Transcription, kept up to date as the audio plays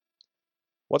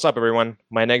What's up, everyone?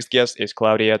 My next guest is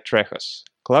Claudia Trejos.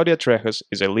 Claudia Trejos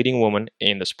is a leading woman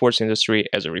in the sports industry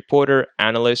as a reporter,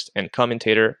 analyst, and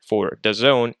commentator for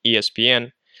DAZN,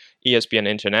 ESPN, ESPN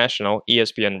International,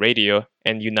 ESPN Radio,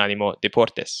 and Unánimo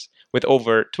Deportes. With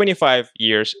over 25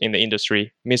 years in the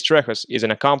industry, Ms. Trejos is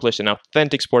an accomplished and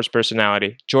authentic sports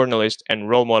personality, journalist, and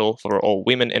role model for all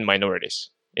women and minorities.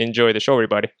 Enjoy the show,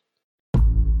 everybody.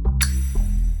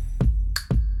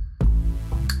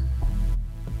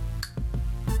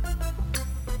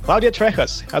 Claudia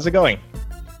Trejos, how's it going?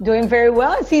 Doing very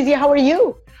well. It's easy. How are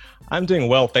you? I'm doing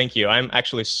well, thank you. I'm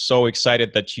actually so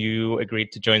excited that you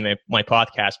agreed to join my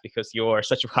podcast because you're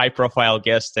such a high-profile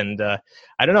guest, and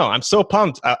I don't know, I'm so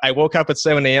pumped. I woke up at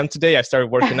 7 a.m. today. I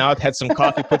started working out, had some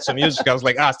coffee, put some music. I was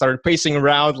like, started pacing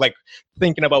around, like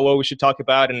thinking about what we should talk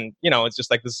about, and it's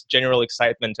just like this general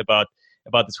excitement about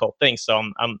this whole thing. So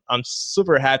I'm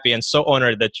super happy and so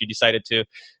honored that you decided to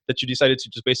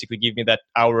just basically give me that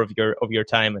hour of your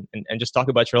time and just talk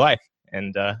about your life.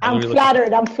 And I'm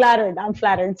flattered. I'm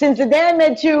flattered. Since the day I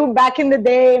met you back in the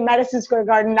day in Madison Square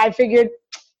Garden, I figured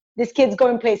this kid's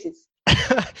going places.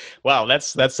 Wow,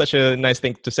 that's such a nice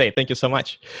thing to say. Thank you so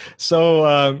much.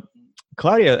 So,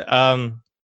 Claudia,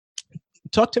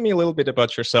 talk to me a little bit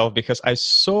about yourself, because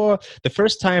the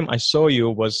first time I saw you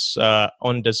was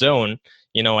on DAZN.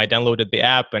 I downloaded the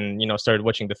app and, started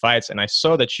watching the fights, and I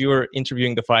saw that you were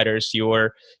interviewing the fighters.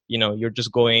 You're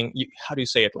just going, how do you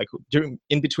say it? Like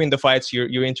in between the fights,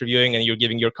 you're interviewing and you're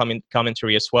giving your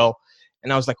commentary as well.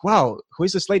 And I was like, wow, who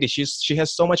is this lady? She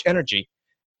has so much energy.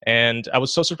 And I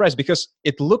was so surprised because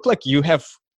it looked like you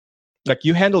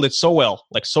handled it so well,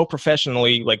 like so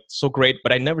professionally, like so great,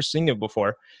 but I'd never seen you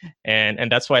before.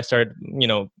 And that's why I started,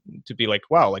 to be like,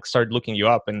 wow, like started looking you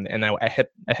up, and I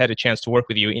had a chance to work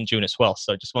with you in June as well.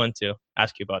 So I just wanted to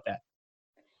ask you about that.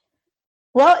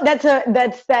 Well, that's a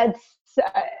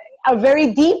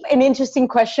very deep and interesting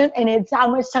question. And it's, how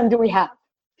much time do we have?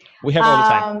 We have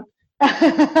all the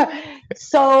time.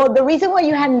 So the reason why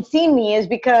you hadn't seen me is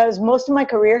because most of my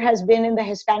career has been in the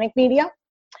Hispanic media.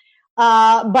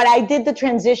 But I did the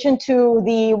transition to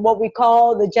what we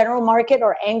call the general market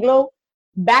or Anglo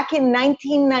back in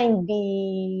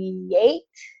 1998,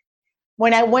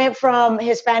 when I went from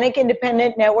Hispanic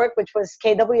Independent Network, which was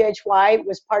KWHY,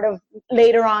 was part of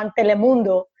later on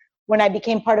Telemundo, when I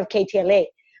became part of KTLA.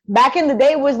 Back in the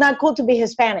day, it was not cool to be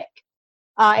Hispanic.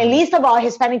 At least of all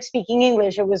Hispanic speaking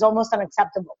English, it was almost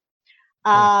unacceptable.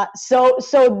 So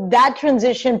that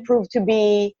transition proved to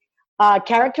be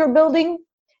character building.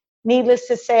 Needless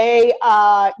to say,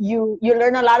 you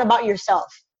learn a lot about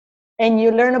yourself, and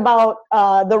you learn about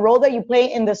the role that you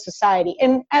play in the society.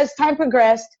 And as time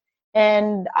progressed,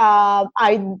 and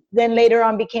I then later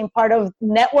on became part of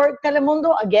Network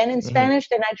Telemundo, again in Spanish,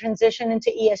 then I transitioned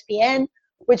into ESPN,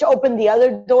 which opened the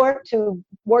other door to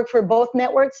work for both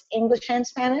networks, English and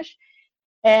Spanish.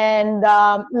 And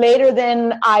later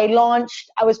then I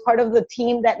was part of the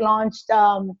team that launched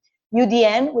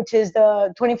UDN, which is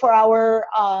the 24-hour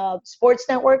sports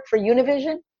network for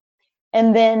Univision.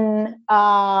 And then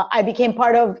I became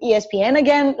part of ESPN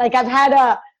again. Like I've had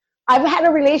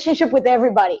a relationship with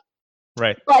everybody.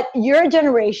 Right. But your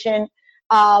generation,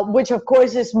 which of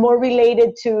course is more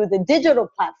related to the digital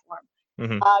platform,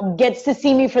 gets to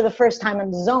see me for the first time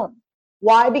on DAZN.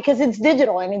 Why? Because it's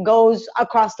digital and it goes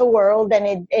across the world,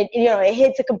 and it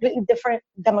hits a completely different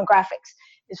demographics.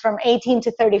 It's from 18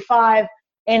 to 35.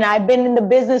 And I've been in the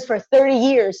business for 30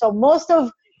 years. So most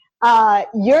of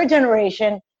your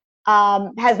generation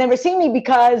has never seen me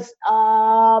because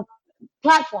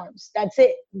platforms, that's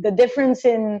it. The difference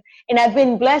and I've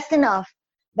been blessed enough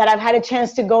that I've had a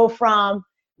chance to go from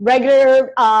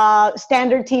regular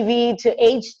standard TV to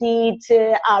HD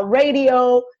to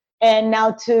radio, and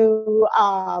now to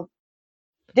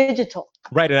digital.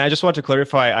 Right. And I just want to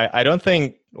clarify, I don't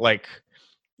think like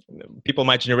people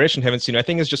my generation haven't seen you. I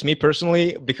think it's just me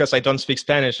personally, because I don't speak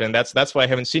Spanish, and that's why I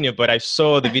haven't seen you. But I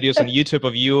saw the videos on YouTube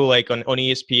of you, like on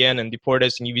ESPN and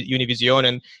Deportes and Univision,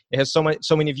 and it has so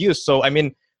many views. So I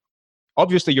mean,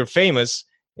 obviously you're famous.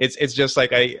 It's just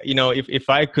like if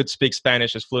I could speak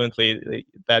Spanish as fluently,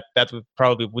 that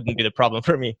wouldn't be the problem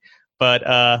for me. But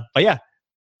yeah,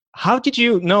 how did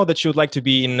you know that you would like to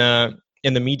be in the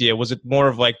media? Was it more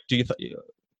of like,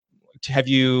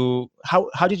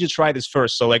 how did you try this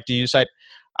first? So like, do you decide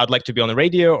I'd like to be on the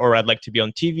radio or I'd like to be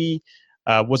on TV?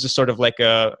 Was this sort of like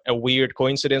a weird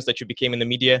coincidence that you became in the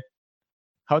media?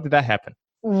 How did that happen?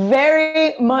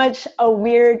 Very much a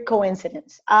weird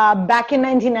coincidence. Back in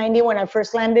 1990, when I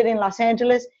first landed in Los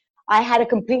Angeles, I had a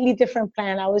completely different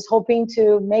plan. I was hoping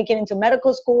to make it into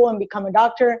medical school and become a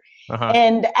doctor.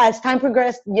 And as time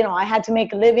progressed, I had to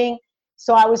make a living.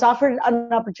 So I was offered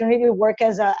an opportunity to work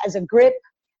as a grip.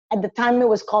 At the time, it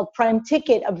was called Prime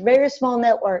Ticket, a very small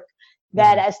network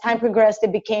that as time progressed,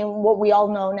 it became what we all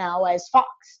know now as Fox.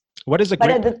 What is a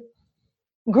grip? But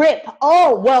grip.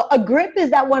 Oh, well, a grip is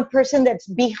that one person that's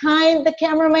behind the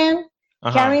cameraman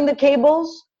carrying the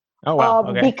cables. Oh, wow.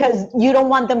 Okay. Because you don't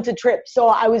want them to trip. So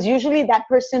I was usually that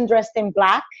person dressed in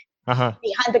black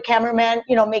behind the cameraman,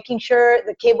 making sure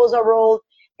the cables are rolled.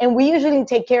 And we usually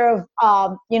take care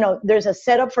of, there's a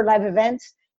setup for live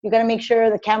events. You got to make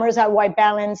sure the cameras are white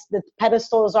balance, the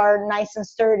pedestals are nice and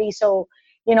sturdy. So,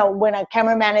 when a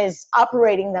cameraman is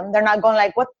operating them, they're not going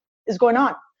like, what is going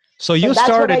on? So you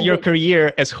started your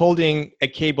career as holding a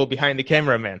cable behind the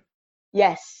cameraman.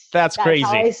 Yes. That's crazy.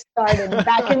 How I started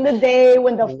back in the day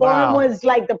when the Forum was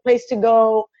like the place to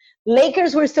go.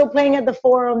 Lakers were still playing at the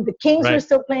Forum. The Kings were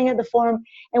still playing at the Forum.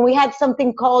 And we had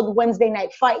something called Wednesday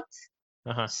Night Fights.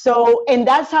 So, and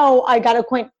that's how I got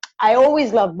acquainted. I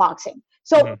always loved boxing.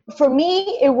 So for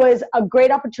me, it was a great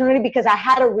opportunity because I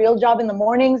had a real job in the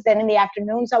mornings. Then in the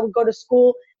afternoons, I would go to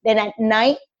school. Then at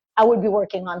night, I would be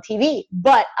working on TV.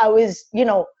 But I was,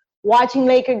 watching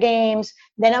Laker games.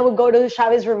 Then I would go to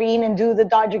Chavez Ravine and do the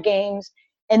Dodger games.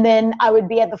 And then I would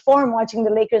be at the Forum watching the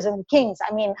Lakers and the Kings.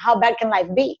 I mean, how bad can life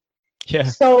be? Yeah.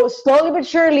 So slowly but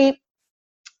surely,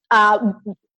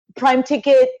 Prime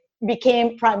Ticket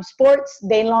became Prime Sports.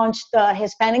 They launched the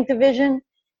Hispanic division,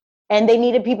 and they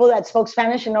needed people that spoke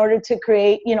Spanish in order to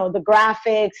create, the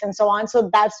graphics and so on. So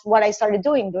that's what I started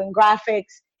doing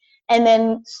graphics. And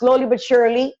then slowly but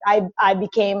surely, I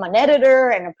became an editor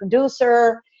and a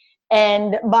producer.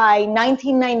 And by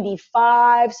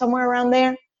 1995, somewhere around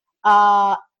there,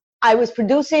 I was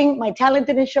producing. My talent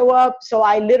didn't show up, so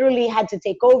I literally had to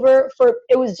take over.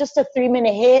 It was just a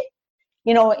 3-minute hit,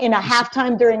 in a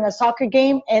halftime during a soccer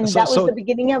game, and that was the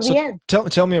beginning of the end.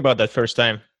 Tell me about that first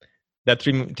time, that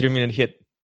 3-minute hit.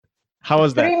 How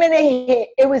was that? 3-minute hit.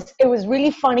 It was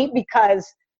really funny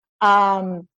because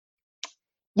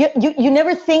you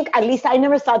never think. At least I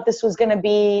never thought this was going to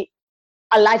be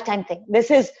a lifetime thing.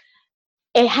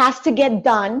 It has to get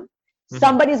done.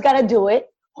 Somebody's got to do it.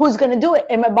 Who's going to do it?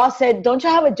 And my boss said, don't you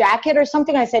have a jacket or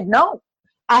something? I said, no.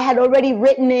 I had already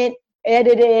written it,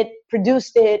 edited,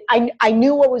 produced it. I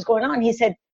knew what was going on. He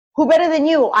said, who better than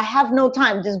you? I have no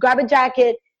time. Just grab a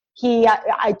jacket.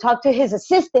 I talked to his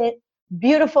assistant,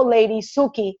 beautiful lady,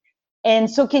 Suki. And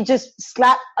Suki just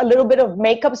slapped a little bit of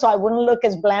makeup so I wouldn't look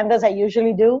as bland as I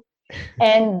usually do.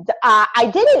 And I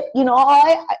did it,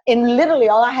 and literally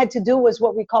all I had to do was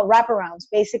what we call wraparounds.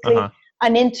 Basically,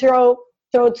 an intro,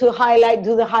 throw to highlight,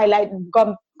 do the highlight,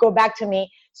 go back to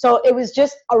me. So it was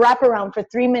just a wraparound for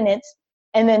 3 minutes,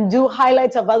 and then do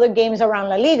highlights of other games around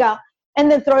La Liga,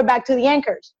 and then throw it back to the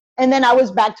anchors. And then I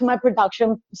was back to my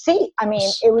production seat. I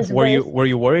mean, it was. Were you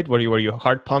worried? Were you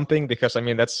heart pumping? Because I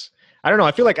mean, I don't know.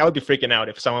 I feel like I would be freaking out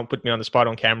if someone put me on the spot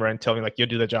on camera and tell me like, you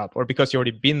do the job, or because you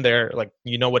already been there, like,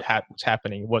 what's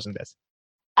happening. Wasn't this?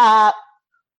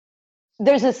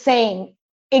 There's a saying,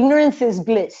 ignorance is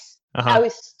bliss. I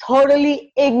was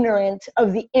totally ignorant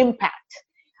of the impact.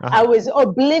 I was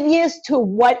oblivious to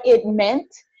what it meant.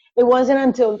 It wasn't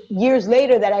until years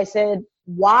later that I said,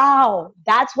 wow,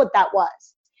 that's what that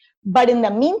was. But in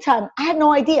the meantime, I had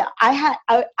no idea. I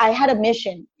had a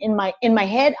mission in my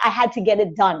head. I had to get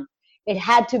it done. It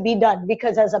had to be done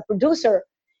because as a producer,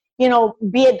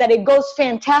 be it that it goes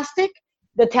fantastic,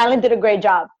 the talent did a great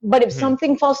job. But if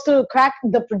something falls through the crack,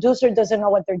 the producer doesn't know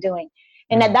what they're doing.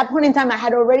 And at that point in time, I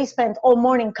had already spent all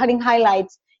morning cutting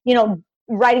highlights,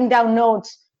 writing down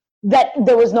notes, that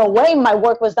there was no way my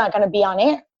work was not going to be on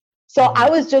air. So I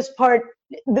was just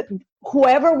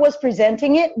whoever was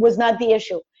presenting it was not the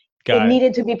issue. It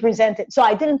needed to be presented. So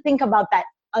I didn't think about that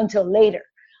until later,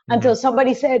 until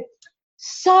somebody said,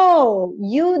 so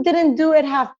you didn't do it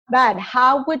half bad.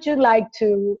 How would you like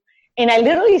to? And I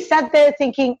literally sat there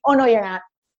thinking, oh, no, you're not.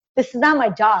 This is not my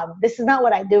job. This is not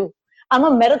what I do. I'm a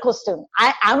medical student.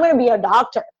 I'm going to be a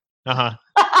doctor. And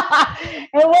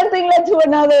one thing led to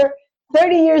another.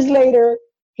 30 years later,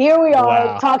 here we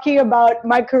are talking about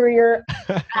my career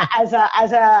as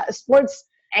a sports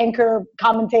anchor,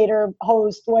 commentator,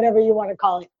 host, whatever you want to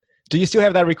call it. Do you still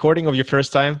have that recording of your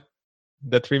first time?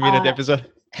 The 3-minute episode?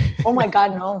 Oh my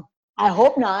God, no. I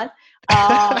hope not.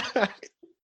 No.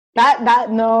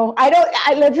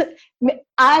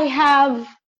 I have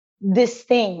this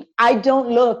thing. I don't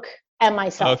look at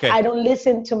myself. Okay. I don't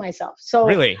listen to myself. So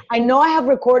really? I know I have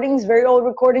recordings, very old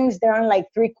recordings. They're on like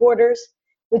 3/4,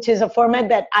 which is a format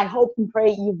that I hope and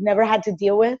pray you've never had to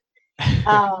deal with.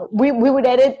 We would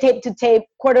edit tape to tape,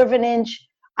 1/4 of an inch.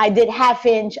 I did 1/2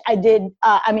 inch. I did,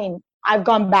 I've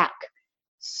gone back.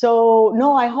 So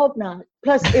no, I hope not.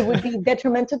 Plus, it would be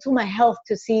detrimental to my health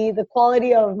to see the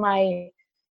quality of my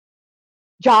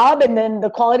job and then the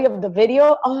quality of the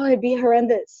video. Oh, it'd be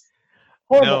horrendous.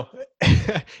 Horrible.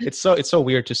 No, it's so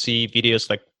weird to see videos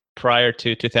like prior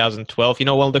to 2012.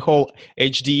 Well, the whole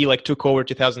HD like took over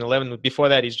 2011. Before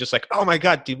that, it's just like, oh my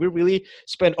God, did we really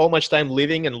spend all much time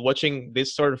living and watching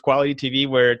this sort of quality TV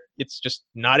where it's just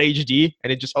not HD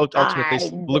and it just ultimately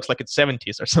looks like it's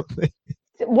 70s or something?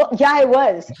 Well, yeah, it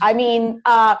was. I mean,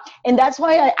 and that's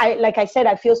why I like I said,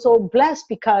 I feel so blessed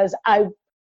because I've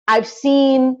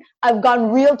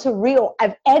gone reel to reel.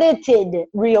 I've edited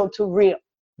reel to reel.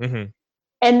 Mm-hmm.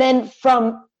 And then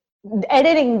from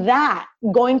editing that,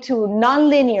 going to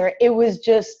nonlinear, it was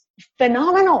just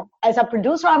phenomenal. As a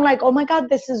producer, I'm like, oh my God,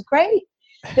 this is great.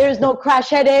 There's no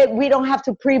crash edit. We don't have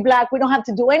to pre-black. We don't have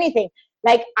to do anything.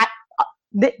 Like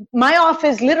my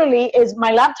office literally is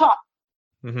my laptop.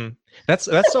 Mm-hmm. That's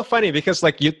so funny because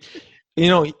like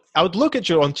I would look at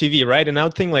you on TV, right? And I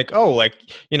would think like, oh, like,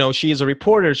 she is a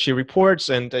reporter, she reports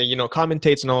and,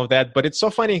 commentates and all of that. But it's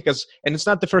so funny because, and it's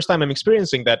not the first time I'm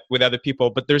experiencing that with other people,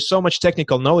 but there's so much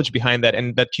technical knowledge behind that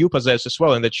and that you possess as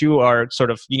well. And that you are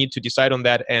you need to decide on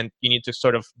that and you need to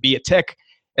sort of be a tech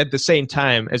at the same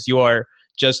time as you are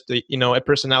just, a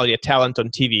personality, a talent on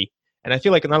TV. And I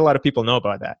feel like not a lot of people know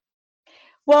about that.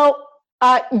 Well,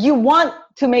 you want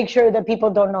to make sure that people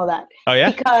don't know that. Oh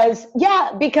yeah?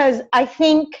 Because I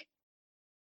think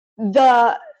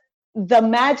the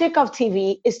magic of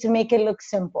TV is to make it look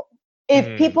simple.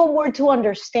 If people were to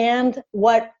understand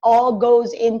what all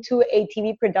goes into a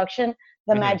TV production,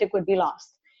 the magic would be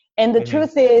lost. And the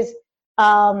truth is,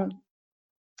 that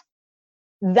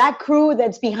crew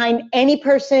that's behind any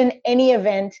person, any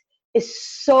event is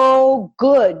so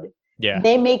good. Yeah.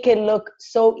 They make it look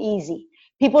so easy.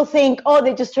 People think, oh,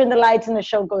 they just turn the lights and the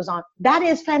show goes on. That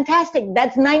is fantastic.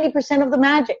 That's 90% of the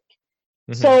magic.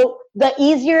 So the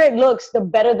easier it looks, the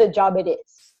better the job it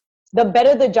is. The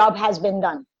better the job has been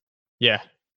done. Yeah.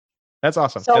 That's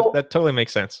awesome. So, that totally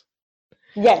makes sense.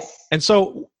 Yes. And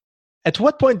so at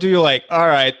what point do you like, all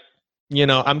right,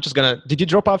 I'm just going to, did you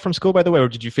drop out from school, by the way, or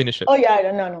did you finish it? Oh,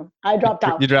 yeah. No. I dropped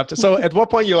out. You dropped it. So at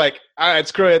what point you're like, all right,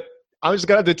 screw it. I'm just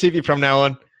going to do TV from now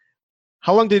on.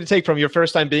 How long did it take from your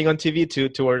first time being on TV to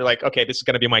where like, okay, this is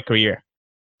going to be my career?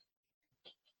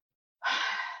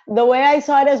 The way I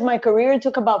saw it as my career, it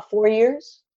took about 4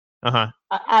 years. Uh-huh.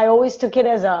 I always took it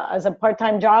as a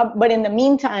part-time job. But in the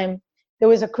meantime, there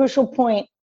was a crucial point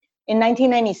in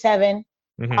 1997.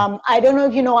 I don't know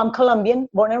if you know, I'm Colombian,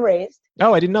 born and raised.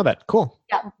 Oh, I didn't know that. Cool.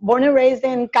 Yeah, born and raised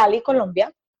in Cali,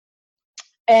 Colombia.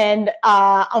 And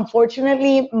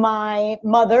unfortunately, my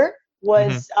mother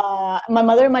my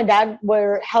mother and my dad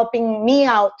were helping me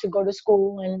out to go to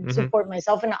school and support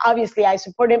myself. And obviously I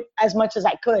supported as much as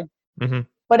I could.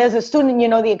 But as a student,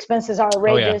 the expenses are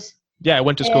outrageous. Oh, yeah. I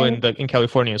went to school in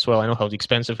California as well. I know how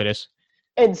expensive it is.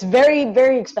 It's very,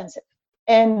 very expensive.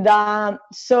 And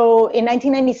so in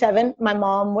 1997, my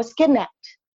mom was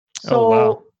kidnapped.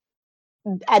 So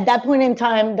at that point in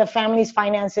time, the family's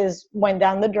finances went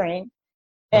down the drain.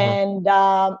 And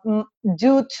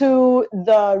due to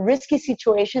the risky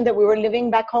situation that we were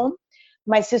living back home,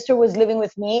 my sister was living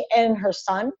with me and her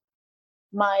son,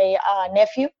 my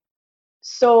nephew.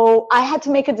 So I had to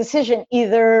make a decision.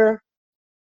 Either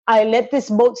I let this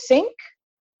boat sink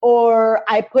or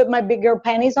I put my big girl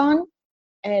panties on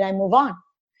and I move on.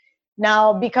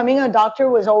 Now, becoming a doctor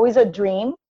was always a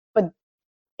dream, but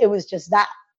it was just that.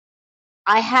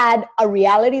 I had a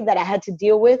reality that I had to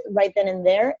deal with right then and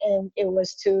there, and it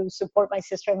was to support my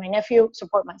sister and my nephew,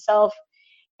 support myself.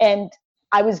 And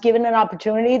I was given an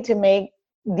opportunity to make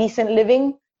decent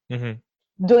living,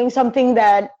 doing something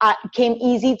that came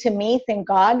easy to me, thank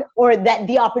God, or that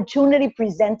the opportunity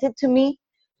presented to me.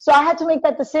 So I had to make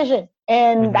that decision,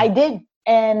 and I did.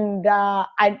 And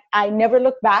I never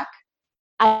looked back.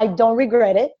 I don't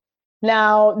regret it.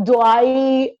 Now, do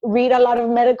I read a lot of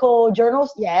medical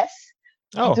journals? Yes.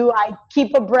 Oh. Do I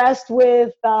keep abreast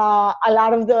with a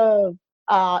lot of the,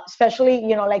 especially,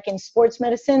 like in sports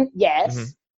medicine?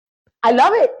 Yes. I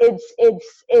love it.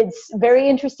 It's very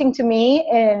interesting to me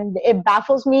and it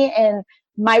baffles me. And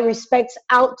my respects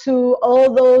out to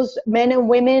all those men and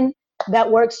women that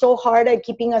work so hard at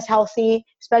keeping us healthy,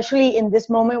 especially in this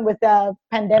moment with the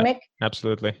pandemic.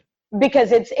 Absolutely.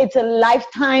 Because it's a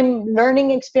lifetime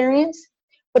learning experience.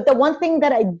 But the one thing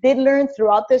that I did learn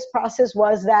throughout this process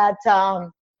was that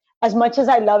as much as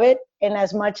I love it and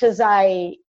as much as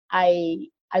I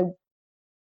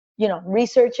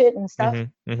research it and stuff,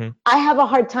 I have a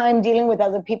hard time dealing with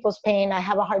other people's pain. I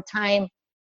have a hard time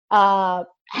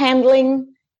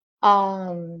handling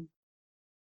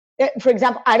for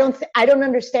example, I don't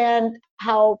understand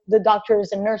how the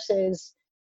doctors and nurses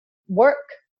work.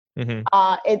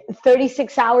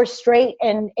 36 hours straight,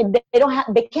 and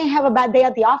they can't have a bad day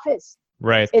at the office.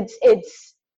 Right.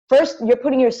 It's first, you're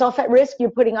putting yourself at risk,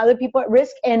 you're putting other people at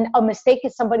risk, and a mistake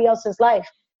is somebody else's life.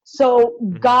 So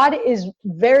God is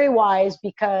very wise,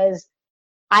 because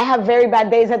I have very bad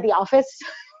days at the office.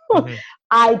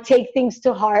 I take things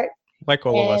to heart. Like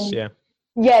all of us, yeah.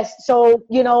 Yes. So,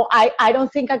 I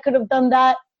don't think I could have done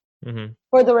that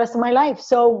for the rest of my life.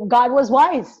 So God was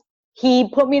wise. He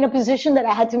put me in a position that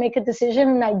I had to make a decision,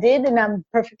 and I did, and I'm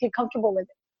perfectly comfortable with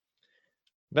it.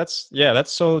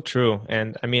 That's so true.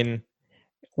 And I mean,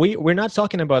 we're not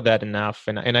talking about that enough.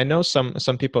 And I know some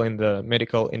people in the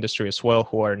medical industry as well,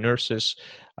 who are nurses,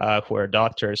 who are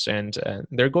doctors, and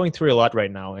they're going through a lot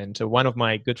right now. And one of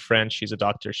my good friends, she's a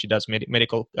doctor. She does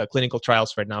medical clinical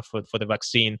trials right now for the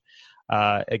vaccine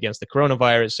against the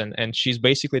coronavirus, and she's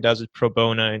basically does it pro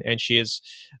bono, and she is,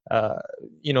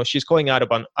 she's calling out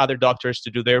upon other doctors to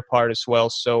do their part as well.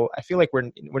 So I feel like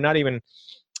we're not even.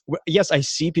 Yes, I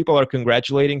see people are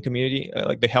congratulating community,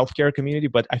 like the healthcare community,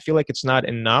 but I feel like it's not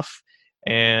enough.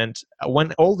 And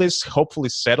when all this hopefully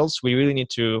settles, we really need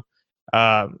to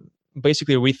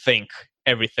basically rethink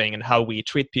everything and how we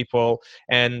treat people,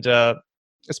 and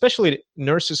especially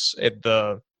nurses at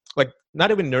not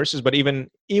even nurses, but even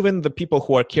the people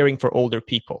who are caring for older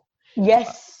people.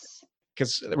 Yes.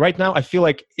 Because right now I feel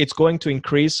like it's going to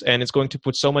increase, and it's going to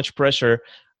put so much pressure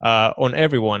on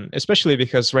everyone, especially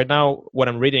because right now what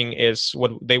I'm reading is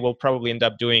what they will probably end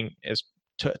up doing is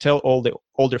to tell all the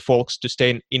older folks to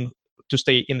stay in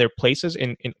their places,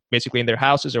 in basically in their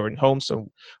houses or in homes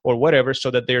or whatever,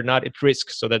 so that they're not at risk,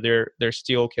 so that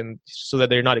so that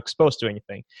they're not exposed to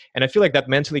anything. And I feel like that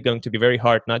mentally going to be very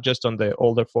hard, not just on the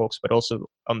older folks, but also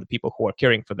on the people who are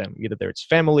caring for them, either it's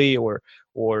family or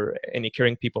any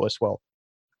caring people as well.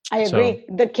 I agree.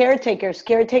 So, the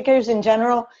caretakers in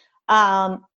general,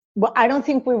 well, I don't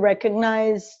think we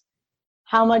recognize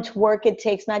how much work it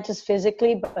takes, not just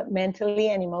physically, but mentally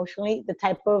and emotionally, the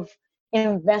type of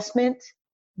investment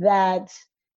that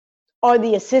all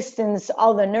the assistants,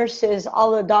 all the nurses,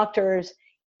 all the doctors,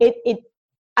 I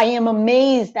am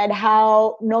amazed at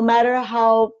how, no matter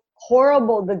how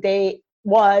horrible the day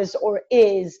was or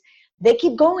is, they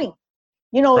keep going.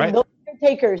 Right. Those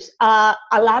caretakers, a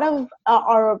lot of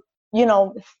our,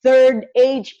 third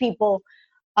age people,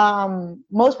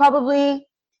 most probably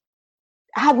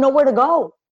have nowhere to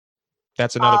go.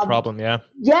 That's another problem, yeah.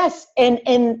 Yes,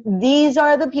 and these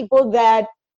are the people that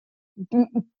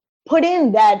put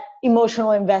in that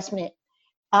emotional investment.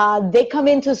 They come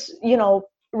in to,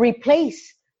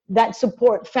 replace that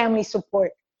support, family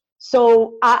support.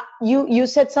 So you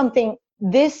said something,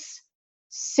 this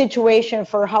situation,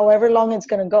 for however long it's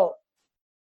going to go,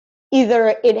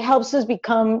 either it helps us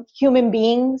become human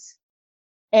beings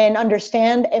and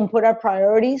understand and put our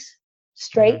priorities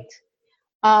straight.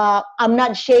 I'm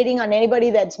not shading on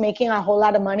anybody that's making a whole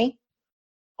lot of money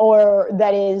or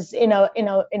that is in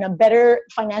a better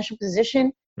financial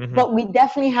position, but we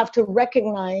definitely have to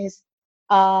recognize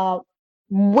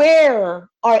where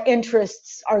our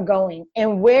interests are going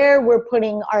and where we're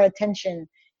putting our attention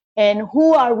and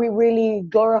who are we really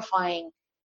glorifying,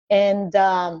 and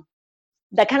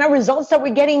the kind of results that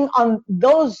we're getting on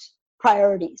those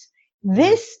priorities.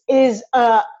 This is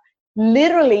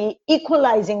literally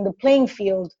equalizing the playing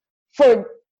field for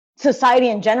society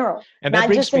in general, and not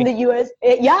just in the U.S.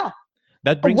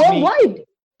 That brings worldwide.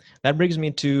 That brings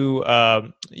me to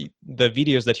the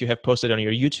videos that you have posted on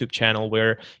your YouTube channel,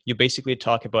 where you basically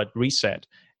talk about reset.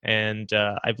 And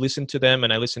I've listened to them,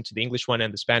 and I listened to the English one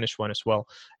and the Spanish one as well,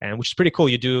 and which is pretty cool.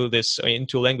 You do this in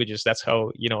two languages. That's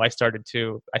how I started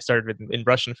in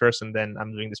Russian first, and then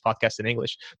I'm doing this podcast in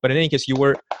English. But in any case, you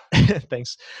were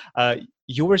thanks.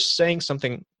 You were saying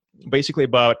something basically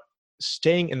about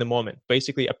staying in the moment,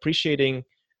 basically appreciating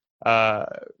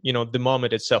the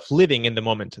moment itself, living in the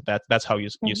moment. That's how you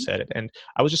said it. And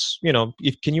I was just,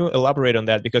 can you elaborate on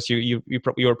that? Because you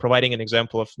were providing an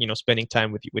example of, spending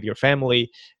time with your family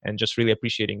and just really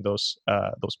appreciating those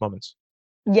moments.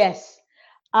 Yes.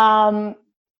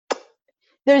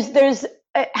 There's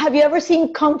have you ever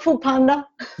seen Kung Fu Panda?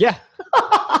 Yeah.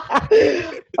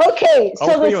 Okay.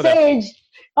 So the sage,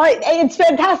 it's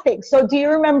fantastic. So do you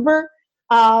remember,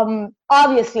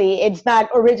 obviously it's not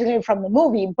originally from the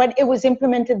movie, but it was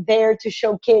implemented there to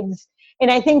show kids. And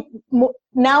I think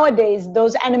nowadays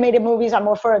those animated movies are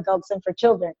more for adults than for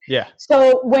children. Yeah.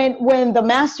 So when the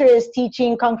master is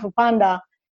teaching Kung Fu Panda,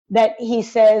 that he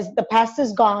says, the past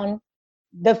is gone,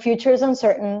 the future is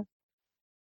uncertain,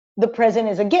 the present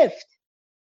is a gift.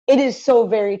 It is so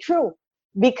very true.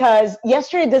 because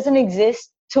yesterday doesn't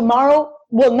exist. Tomorrow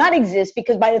will not exist,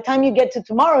 because by the time you get to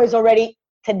tomorrow is already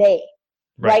today,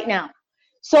 right now.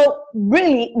 So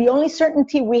really, the only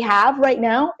certainty we have right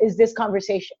now is this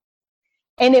conversation.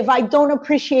 And if I don't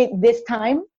appreciate this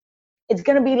time, it's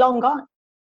going to be long gone.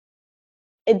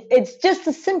 It's just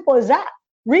as simple as that,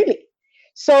 really.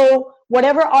 So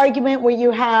whatever argument where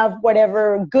you have,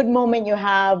 whatever good moment you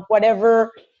have,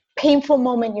 whatever painful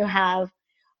moment you have,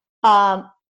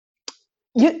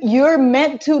 you're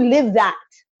meant to live that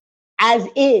as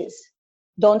is.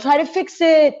 Don't try to fix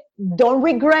it. Don't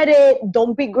regret it.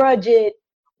 Don't begrudge it.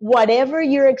 Whatever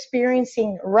you're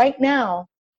experiencing right now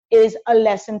is a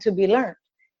lesson to be learned.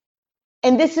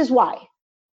 And this is why.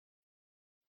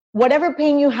 Whatever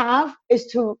pain you have is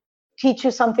to teach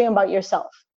you something about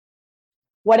yourself.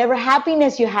 Whatever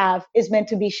happiness you have is meant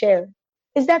to be shared.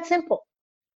 It's that simple.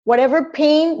 Whatever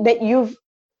pain that you've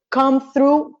come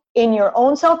through in your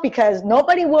own self, because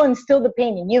nobody will instill the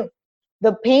pain in you.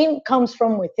 The pain comes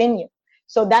from within you.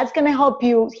 So that's going to help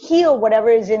you heal whatever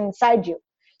is inside you.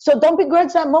 So don't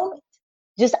begrudge that moment.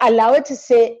 Just allow it to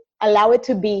sit, allow it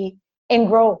to be, and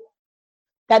grow.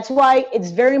 That's why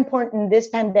it's very important in this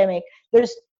pandemic.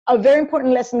 There's a very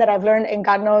important lesson that I've learned, and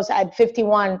God knows at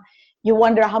 51, you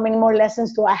wonder how many more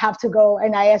lessons do I have to go?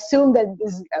 And I assume that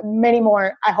there's many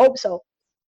more. I hope so.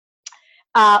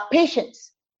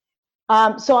 Patience.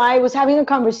 So I was having a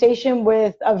conversation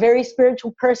with a very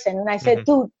spiritual person, and I said,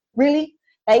 dude, really?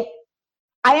 Like,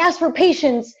 I asked for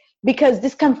patience because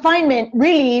this confinement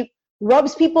really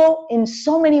rubs people in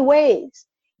so many ways,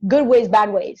 good ways,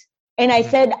 bad ways. And I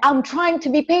said, I'm trying to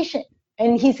be patient.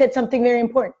 And he said something very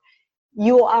important.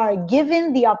 You are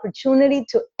given the opportunity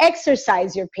to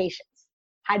exercise your patience.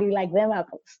 How do you like them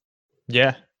apples?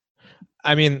 Yeah.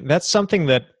 I mean, that's something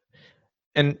that,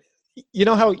 and you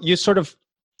know how you sort of,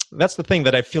 that's the thing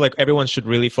that I feel like everyone should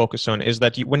really focus on, is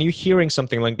that when you're hearing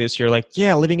something like this, you're like,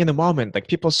 yeah, living in the moment. Like,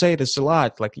 people say this a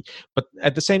lot, like, but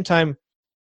at the same time,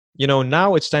 you know,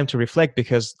 now it's time to reflect,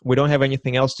 because we don't have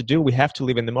anything else to do. We have to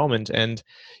live in the moment, and,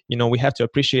 you know, we have to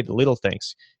appreciate the little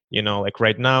things. You know, like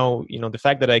right now, you know, the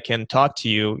fact that I can talk to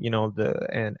you, you know,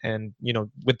 and you know,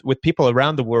 with people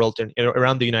around the world and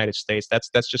around the United States,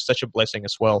 that's just such a blessing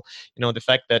as well. You know, the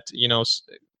fact that, you know,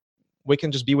 we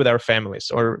can just be with our families,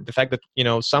 or the fact that, you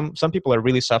know, some people are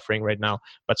really suffering right now,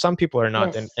 but some people are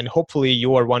not. Yes. And hopefully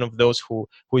you are one of those who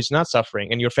is not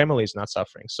suffering, and your family is not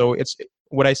suffering. So it's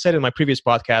what I said in my previous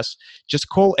podcast: just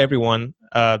call everyone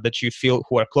that you feel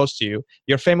who are close to you,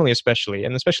 your family especially,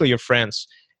 and especially your friends,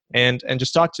 and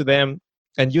just talk to them.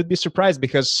 And you'd be surprised,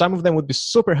 because some of them would be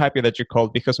super happy that you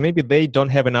called, because maybe they don't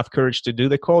have enough courage to do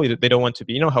the call. They don't want to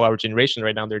be, you know how our generation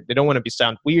right now, they don't want to be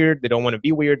sound weird. They don't want to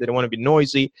be weird. They don't want to be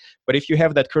noisy. But if you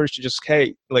have that courage to just,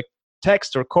 hey, like,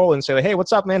 text or call and say, like, hey,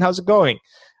 what's up, man? How's it going?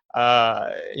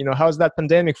 You know, how's that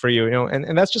pandemic for you? You know,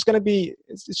 and that's just going to be,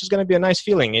 it's just going to be a nice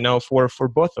feeling, you know, for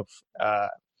both of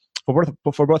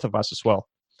us as well.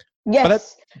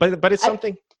 Yes. But it's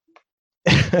something.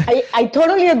 I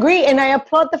totally agree, and I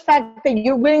applaud the fact that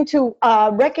you're willing to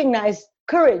recognize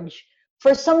courage.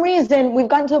 For some reason, we've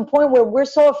gotten to a point where we're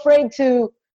so afraid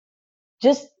to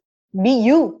just be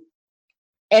you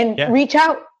and reach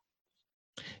out.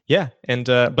 Yeah, and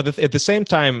but at the same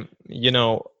time, you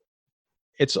know,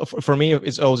 it's, for me,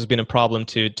 it's always been a problem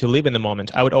to live in the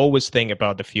moment. I would always think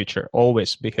about the future,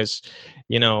 always, because,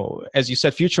 you know, as you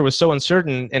said, future was so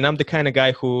uncertain, and I'm the kind of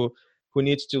guy who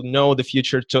needs to know the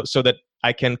future so that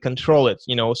I can control it,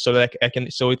 you know, so that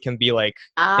so it can be like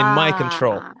in my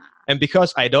control. And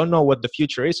because I don't know what the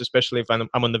future is, especially if I'm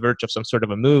on the verge of some sort of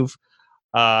a move,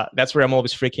 that's where I'm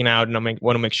always freaking out, and I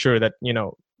want to make sure that, you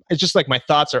know, it's just like my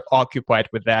thoughts are occupied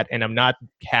with that, and I'm not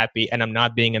happy, and I'm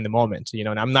not being in the moment, you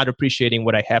know, and I'm not appreciating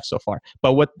what I have so far.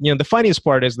 But what, you know, the funniest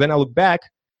part is, then I look back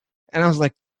and I was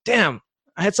like, damn,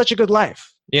 I had such a good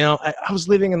life. You know, I was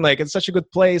living in such a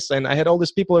good place, and I had all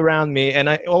these people around me, and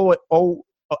all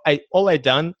I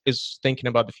done is thinking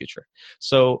about the future.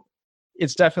 So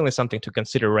it's definitely something to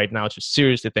consider right now, to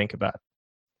seriously think about.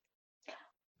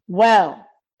 Well,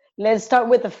 let's start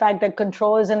with the fact that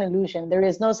control is an illusion. There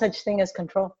is no such thing as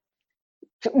control.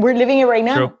 We're living it right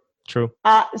now. True.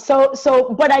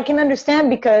 So, but I can understand,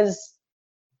 because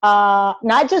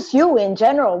not just you, in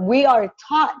general, we are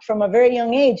taught from a very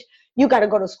young age, you got to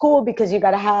go to school because you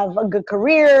got to have a good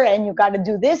career, and you got to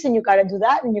do this, and you got to do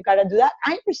that, and you got to do that.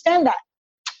 I understand that.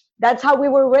 That's how we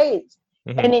were raised.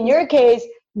 Mm-hmm. And in your case,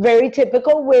 very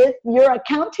typical with your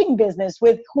accounting business,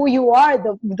 with who you are,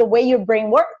 the way your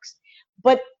brain works.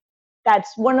 But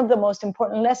that's one of the most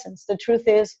important lessons. The truth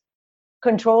is,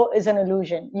 control is an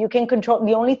illusion. You can control,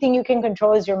 the only thing you can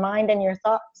control is your mind and your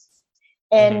thoughts.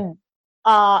 And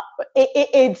uh,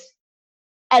 it's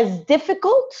as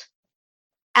difficult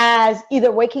as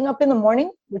either waking up in the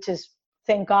morning, which is,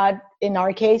 thank God, in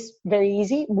our case, very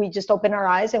easy. We just open our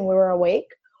eyes and we were awake,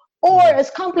 or as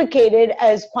complicated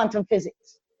as quantum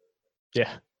physics.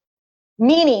 Yeah.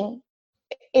 Meaning,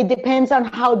 it depends on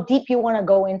how deep you want to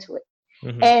go into it.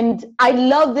 Mm-hmm. And I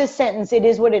love this sentence. It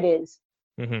is what it is.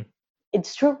 Mm-hmm.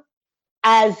 It's true.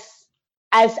 As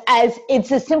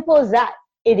it's as simple as that.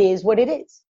 It is what it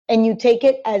is. And you take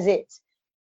it as is.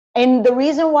 And the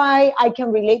reason why I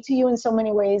can relate to you in so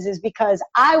many ways is because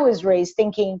I was raised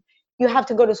thinking you have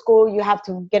to go to school, you have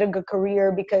to get a good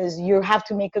career, because you have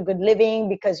to make a good living,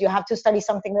 because you have to study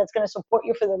something that's going to support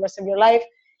you for the rest of your life.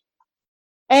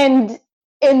 And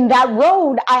in that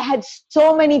road, I had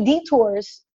so many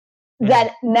detours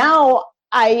that now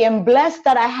I am blessed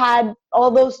that I had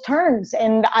all those turns,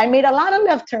 and I made a lot of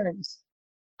left turns.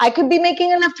 I could be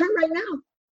making a left turn right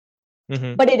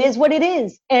now, but it is what it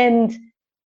is. And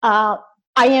I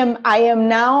am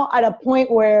now at a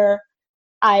point where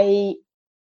I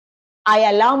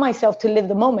allow myself to live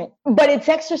the moment, but it's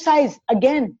exercise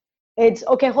again. It's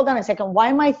okay. Hold on a second. Why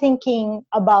am I thinking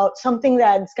about something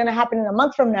that's going to happen in a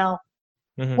month from now?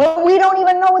 Well, we don't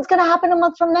even know what's going to happen a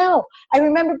month from now. I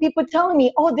remember people telling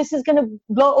me, oh, this is going to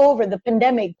blow over, the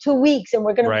pandemic, 2 weeks, and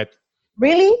we're going to... Right.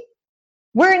 Really?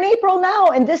 We're in April now,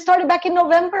 and this started back in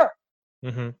November.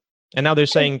 And now they're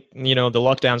saying, the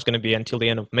lockdown is going to be until the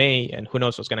end of May, and who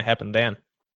knows what's going to happen then.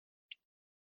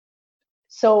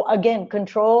 So again,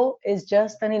 control is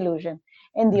just an illusion.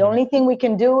 And the only thing we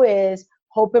can do is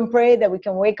hope and pray that we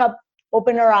can wake up,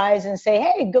 open our eyes, and say,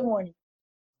 hey, good morning.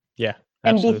 Yeah.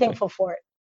 Absolutely. And be thankful for it.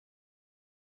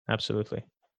 Absolutely.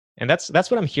 And that's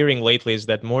what I'm hearing lately, is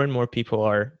that more and more people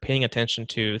are paying attention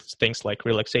to things like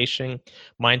relaxation,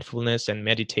 mindfulness, and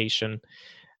meditation.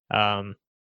 Do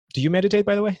you meditate,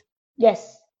 by the way?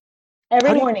 Yes.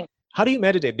 Every morning. How do you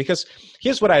meditate? Because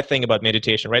here's what I think about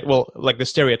meditation, right? Well, like the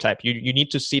stereotype, you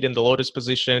need to sit in the lotus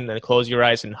position and close your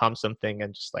eyes and hum something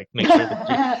and just like make sure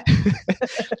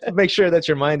that make sure that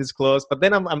your mind is closed. But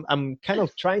then I'm kind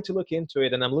of trying to look into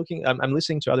it, and I'm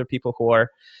listening to other people who are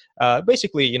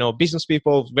basically, business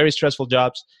people, very stressful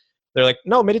jobs. They're like,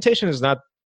 no, meditation is not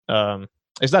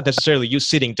it's not necessarily you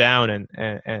sitting down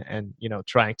and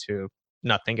trying to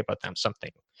not think about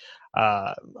something.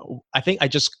 I think I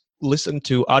just listened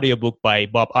to audiobook by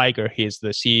Bob Iger. He's the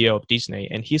CEO of Disney,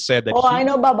 and he said that I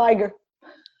know Bob Iger.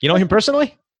 You know him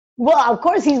personally? Well, of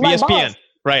course, he's my ESPN. boss.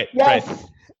 Right. Yes. Right.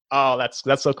 Oh,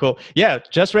 that's so cool. Yeah,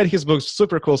 just read his book.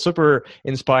 Super cool, super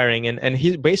inspiring. And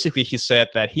he said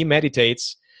that he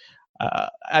meditates.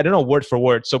 I don't know word for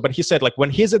word. But he said, like,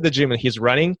 when he's at the gym and he's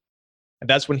running,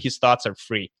 that's when his thoughts are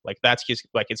free. Like that's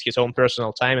it's his own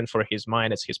personal time, and for his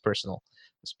mind, it's his personal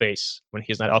space when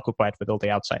he's not occupied with all the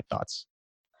outside thoughts.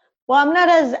 Well, I'm not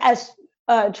as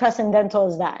transcendental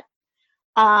as that.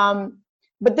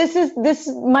 But this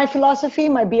my philosophy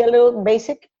might be a little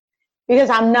basic, because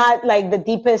I'm not like the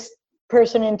deepest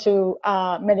person into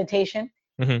meditation.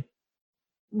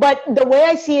 But the way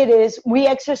I see it is, we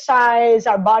exercise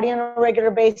our body on a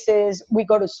regular basis. We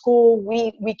go to school.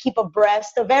 We keep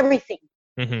abreast of everything.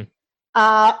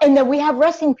 And then we have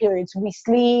resting periods. We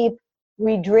sleep,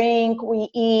 we drink, we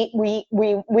eat,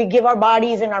 we give our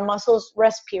bodies and our muscles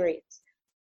rest periods.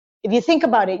 If you think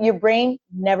about it, your brain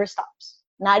never stops,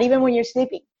 not even when you're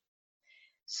sleeping.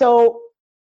 So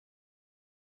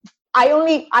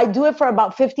I do it for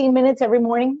about 15 minutes every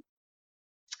morning.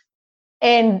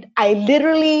 And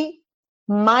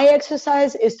my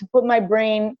exercise is to put my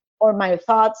brain or my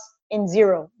thoughts in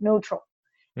zero, neutral,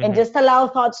 and just allow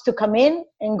thoughts to come in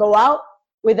and go out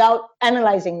without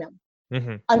analyzing them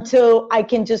until I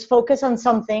can just focus on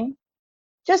something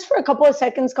just for a couple of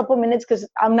seconds, couple of minutes, because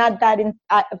I'm not that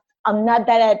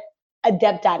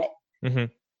adept at it.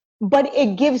 But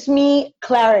it gives me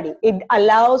clarity. It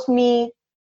allows me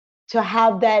to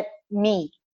have that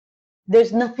me.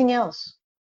 There's nothing else,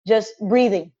 just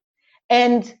breathing.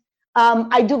 And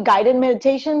I do guided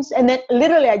meditations, and then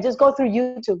literally I just go through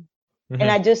YouTube and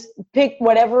I just pick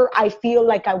whatever I feel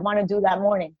like I want to do that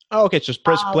morning. Oh, okay. Just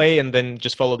press play and then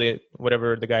just follow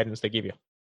whatever the guidance they give you.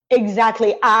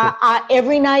 Exactly.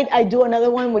 Every night I do another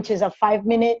one, which is a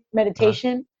 5-minute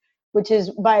meditation, which is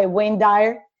by Wayne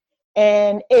Dyer.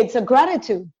 And it's a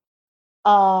gratitude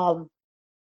and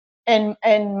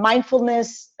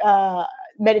mindfulness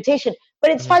meditation.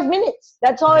 But it's 5 minutes.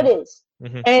 That's all it is.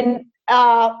 And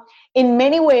in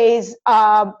many ways,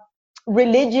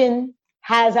 religion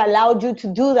has allowed you to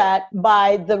do that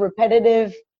by the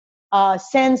repetitive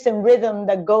sense and rhythm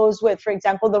that goes with, for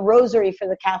example, the rosary for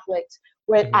the Catholics,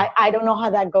 where I don't know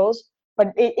how that goes,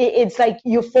 but it's like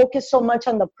you focus so much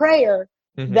on the prayer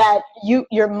that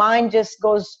your mind just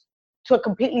goes to a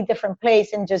completely different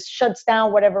place and just shuts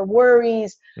down whatever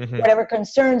worries, whatever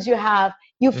concerns you have.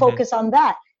 You focus on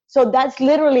that. So that's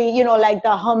literally, like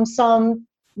the hum sum,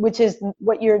 which is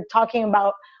what you're talking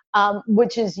about,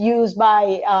 which is used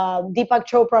by Deepak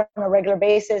Chopra on a regular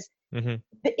basis.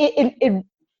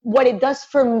 What it does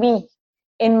for me,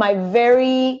 in my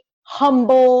very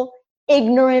humble,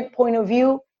 ignorant point of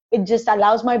view, it just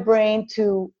allows my brain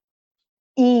to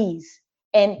ease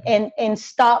and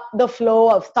stop the flow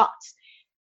of thoughts.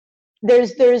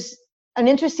 There's an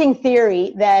interesting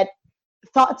theory that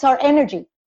thoughts are energy,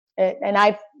 and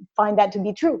I find that to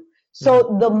be true.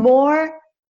 So the more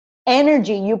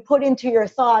energy you put into your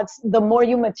thoughts, the more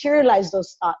you materialize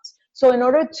those thoughts. So in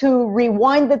order to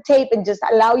rewind the tape and just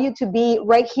allow you to be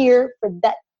right here for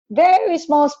that very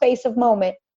small space of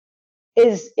moment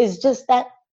is just that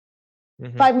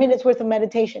 5 minutes worth of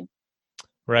meditation.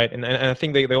 Right. And I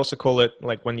think they also call it,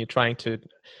 like, when you're trying to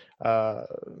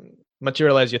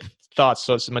materialize your thoughts.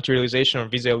 So it's materialization or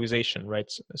visualization, right?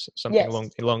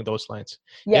 Something along those lines.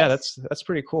 Yes. Yeah, that's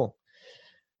pretty cool.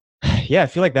 Yeah, I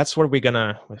feel like that's what we're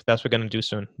gonna do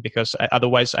soon, because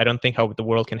otherwise I don't think how the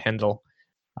world can handle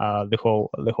the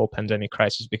whole pandemic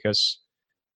crisis, because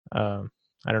I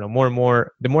don't know, more and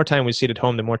more, the more time we sit at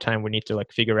home, the more time we need to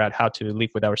like figure out how to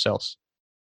live with ourselves.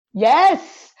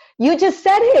 Yes, you just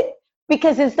said it,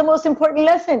 because it's the most important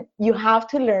lesson. You have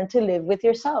to learn to live with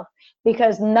yourself,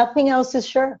 because nothing else is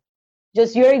sure.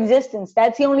 Just your existence.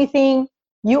 That's the only thing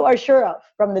you are sure of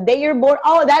from the day you're born.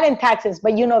 Oh, that and taxes,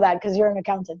 but you know that because you're an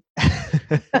accountant.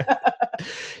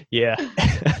 Yeah,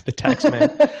 the tax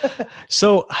man.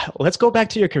 So let's go back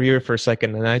to your career for a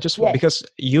second. And I just, because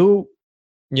you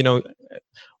know,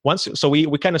 once, so we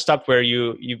kind of stopped where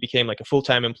you became like a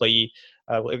full-time employee.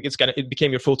 It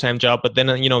became your full-time job, but then,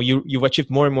 you've achieved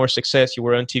more and more success. You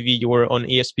were on TV, you were on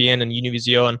ESPN and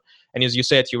Univision. And as you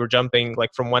said, you were jumping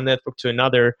like from one network to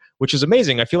another, which is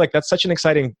amazing. I feel like that's such an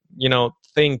exciting,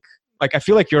 thing. Like, I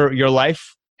feel like your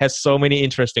life has so many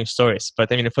interesting stories,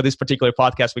 but I mean, for this particular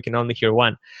podcast, we can only hear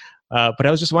one. But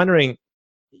I was just wondering,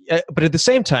 but at the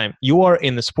same time, you are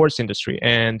in the sports industry,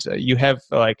 and you have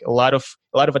like a lot of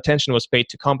attention was paid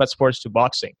to combat sports, to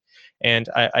boxing. And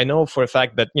I know for a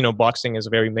fact that, boxing is a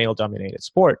very male dominated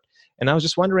sport. And I was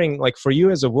just wondering, like, for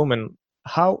you as a woman,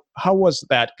 how was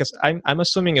that? Because I'm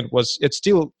assuming it's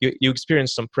still, you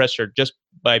experienced some pressure just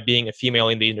by being a female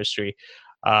in the industry.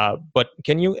 But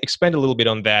can you expand a little bit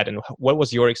on that? And what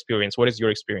was your experience? What is your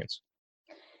experience?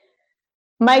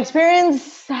 My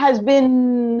experience has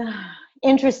been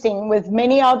interesting, with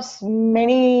many ups,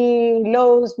 many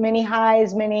lows, many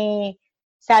highs, many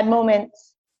sad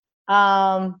moments.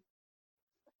 But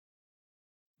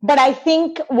I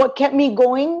think what kept me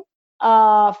going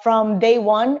from day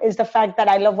one is the fact that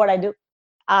I love what I do.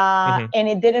 And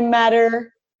it didn't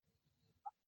matter,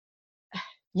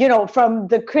 from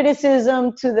the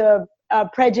criticism to the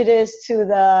prejudice to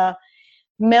the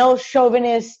male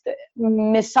chauvinist,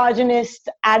 misogynist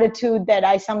attitude that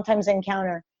I sometimes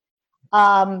encounter.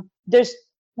 There's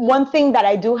one thing that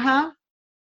I do have,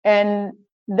 and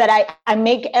that I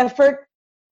make effort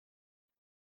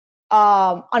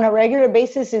on a regular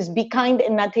basis, is be kind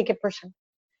and not take it personal.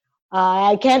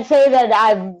 I can't say that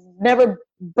I've never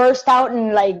burst out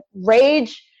in like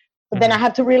rage, but then I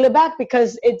have to reel it back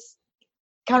because it's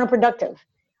counterproductive.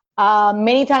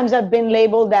 Many times I've been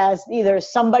labeled as either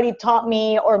somebody taught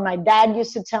me, or my dad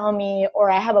used to tell me,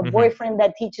 or I have a boyfriend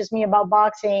that teaches me about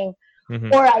boxing,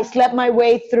 or I slept my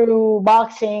way through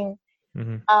boxing.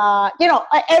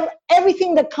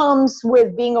 Everything that comes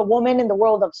with being a woman in the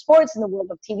world of sports, in the world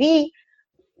of TV.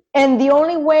 And the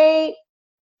only way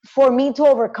for me to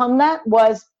overcome that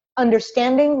was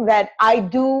understanding that I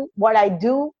do what I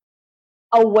do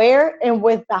aware and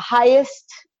with the highest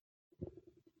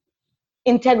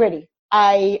integrity.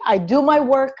 I do my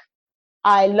work.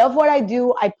 I love what I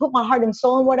do. I put my heart and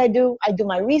soul in what I do. I do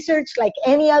my research like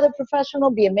any other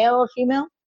professional, be a male or female.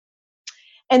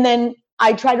 And then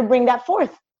I try to bring that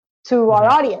forth to our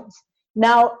audience.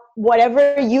 Now,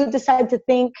 whatever you decide to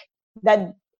think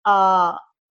that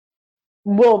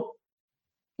will,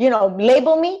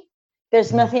 label me,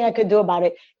 there's nothing I could do about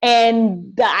it.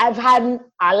 And I've had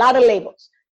a lot of labels.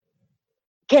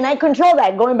 Can I control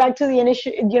that? Going back to the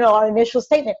initial, our initial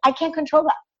statement, I can't control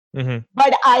that.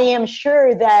 But I am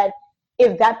sure that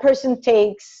if that person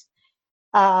takes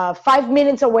 5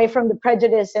 minutes away from the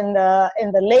prejudice and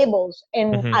the labels,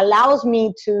 and allows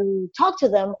me to talk to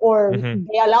them, or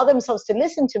they allow themselves to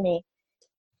listen to me,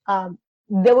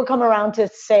 they will come around to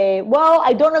say, well,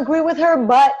 I don't agree with her,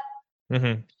 but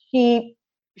she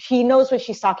she knows what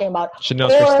she's talking about. She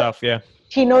knows her stuff. Yeah.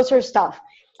 She knows her stuff.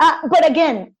 But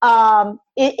again,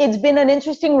 it's been an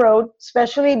interesting road,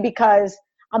 especially because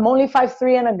I'm only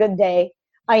 5'3" on a good day.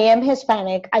 I am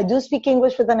Hispanic. I do speak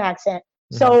English with an accent.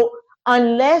 Mm-hmm. So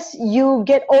unless you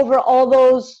get over all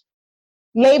those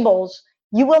labels,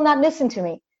 you will not listen to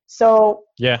me. So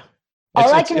yeah, it's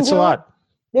a lot.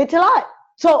 It's a lot.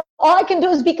 So all I can do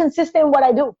is be consistent in what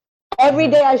I do. Every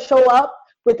day I show up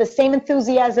with the same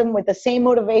enthusiasm, with the same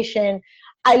motivation.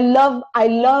 I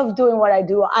love doing what I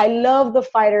do. I love the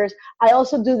fighters. I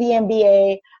also do the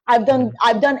NBA. I've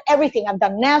done everything. I've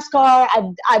done NASCAR.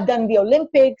 I've done the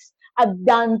Olympics. I've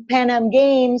done Pan Am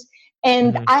Games,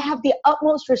 and I have the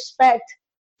utmost respect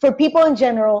for people in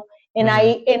general. And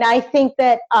I think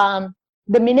that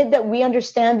the minute that we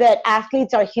understand that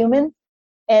athletes are human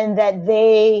and that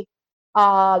they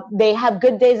have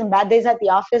good days and bad days at the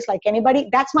office like anybody,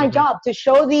 that's my job, to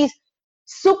show these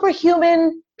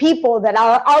superhuman people that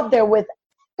are out there with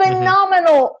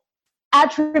phenomenal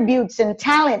attributes and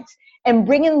talents, and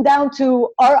bring them down to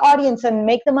our audience and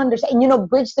make them understand,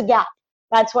 bridge the gap.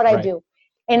 That's what I do.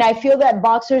 And I feel that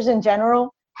boxers in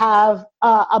general have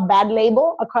a bad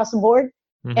label across the board.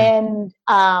 And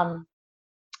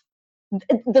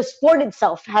the sport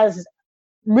itself has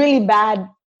really bad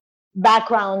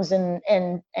backgrounds and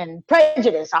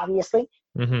prejudice, obviously.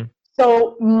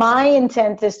 So my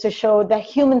intent is to show the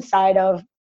human side of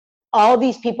all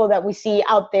these people that we see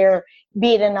out there,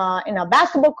 be it in a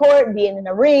basketball court, be it in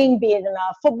a ring, be it in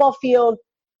a football field.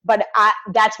 But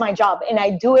that's my job, and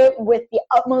I do it with the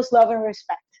utmost love and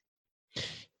respect.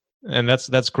 And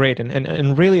that's great,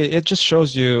 and really, it just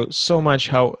shows you so much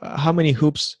how many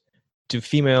hoops do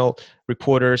female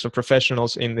reporters or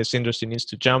professionals in this industry needs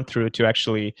to jump through to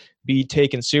actually be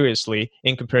taken seriously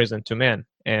in comparison to men.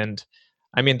 And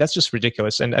I mean, that's just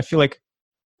ridiculous. And I feel like,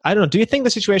 I don't know, do you think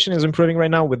the situation is improving right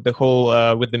now with the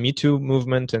whole, with the Me Too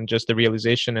movement and just the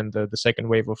realization and the second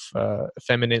wave of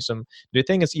feminism? Do you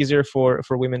think it's easier for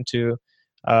women to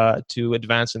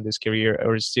advance in this career,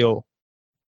 or is still?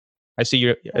 I see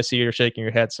you're shaking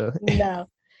your head. So no,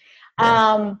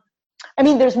 I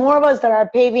mean, there's more of us that are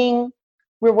paving.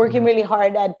 We're working really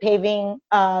hard at paving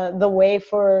the way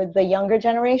for the younger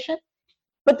generation,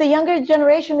 but the younger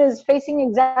generation is facing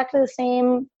exactly the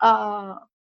same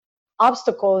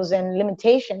obstacles and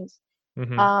limitations.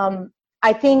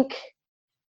 I think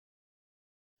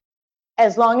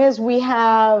as long as we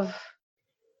have,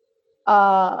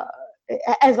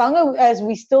 as long as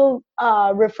we still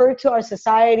refer to our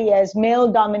society as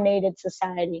male-dominated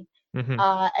society,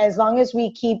 as long as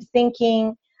we keep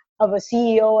thinking of a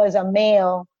CEO as a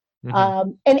male,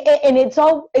 and it's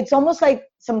almost like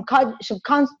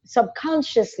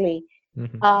subconsciously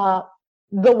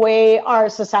the way our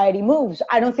society moves.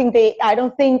 I don't think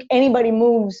anybody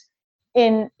moves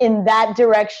in that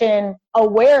direction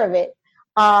aware of it,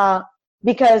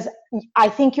 because I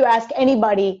think you ask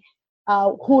anybody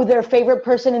who their favorite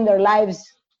person in their lives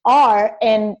are,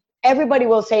 and everybody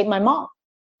will say my mom,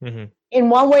 in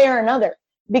one way or another,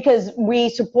 because we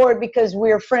support, because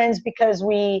we're friends, because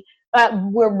we're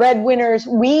breadwinners.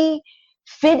 We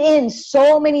fit in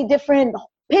so many different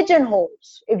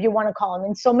pigeonholes, if you want to call them,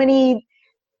 in so many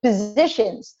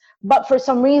positions, but for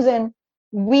some reason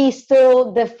we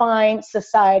still define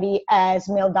society as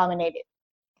male dominated.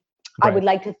 Right. I would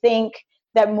like to think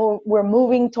that we're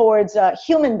moving towards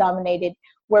human dominated,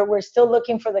 where we're still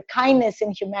looking for the kindness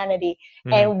in humanity,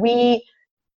 and we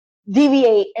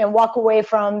deviate and walk away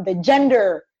from the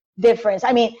gender difference.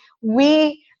 I mean,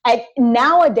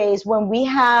 nowadays when we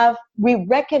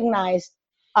recognize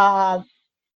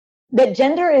that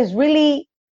gender is really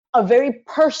a very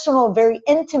personal, very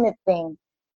intimate thing.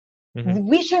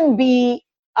 We shouldn't be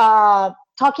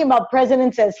talking about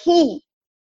presidents as he,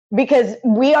 because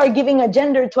we are giving a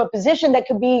gender to a position that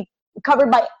could be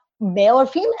covered by male or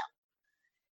female.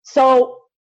 So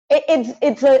it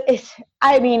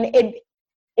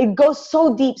goes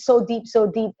so deep,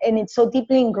 and it's so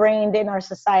deeply ingrained in our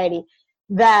society.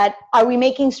 That, are we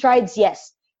making strides?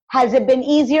 Yes. Has it been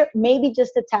easier? Maybe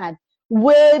just a tad.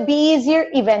 Will it be easier?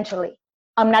 Eventually.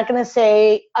 I'm not going to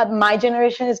say my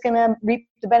generation is going to reap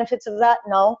the benefits of that.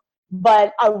 No.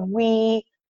 But are we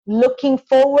looking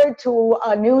forward to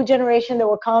a new generation that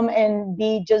will come and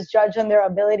be just judged on their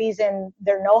abilities and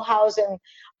their know-hows and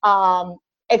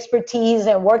expertise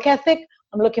and work ethic?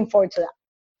 I'm looking forward to that.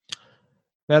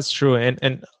 That's true.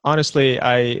 And honestly,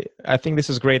 I think this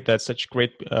is great that such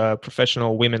great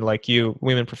professional women like you,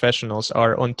 women professionals,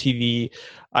 are on TV.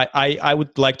 I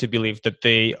would like to believe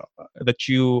that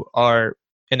you are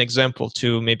an example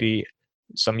to maybe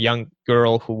some young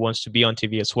girl who wants to be on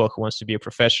TV as well, who wants to be a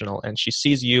professional, and she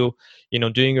sees you,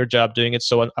 doing your job, doing it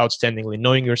so outstandingly,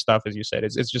 knowing your stuff, as you said.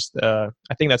 It's just,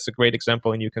 I think that's a great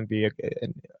example, and you can be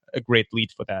a great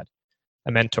lead for that,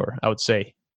 a mentor, I would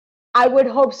say. I would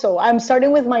hope so. I'm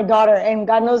starting with my daughter, and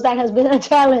God knows that has been a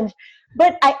challenge.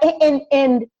 But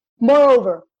and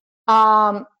moreover,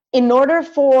 in order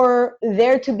for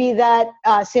there to be that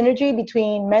synergy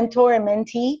between mentor and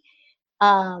mentee,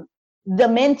 the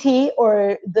mentee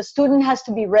or the student has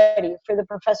to be ready for the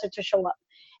professor to show up.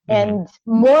 Mm-hmm. And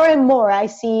more I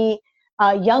see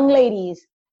young ladies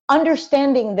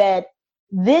understanding that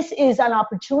this is an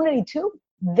opportunity too.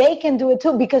 They can do it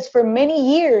too, because for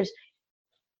many years,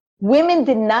 women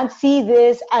did not see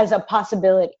this as a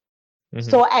possibility. Mm-hmm.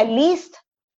 So at least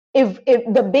if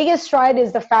the biggest stride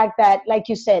is the fact that, like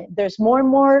you said, there's more and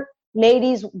more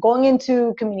ladies going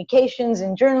into communications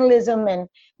and journalism and,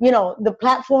 the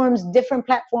platforms, different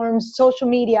platforms, social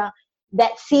media,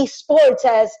 that see sports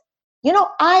as,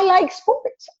 I like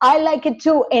sports. I like it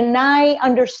too. And I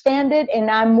understand it, and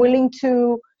I'm willing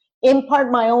to impart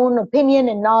my own opinion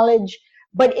and knowledge,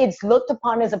 but it's looked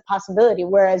upon as a possibility.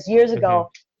 Whereas years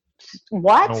ago,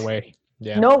 what? No way.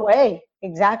 Yeah. No way.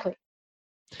 Exactly.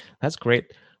 That's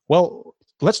great. Well,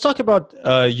 let's talk about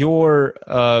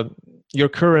your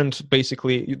current,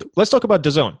 basically. Let's talk about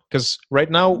DAZN, because right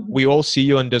now we all see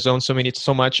you on DAZN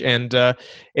so much, and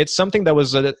it's something that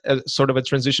was a sort of a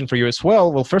transition for you as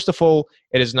well. Well, first of all,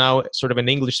 it is now sort of an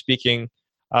English-speaking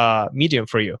medium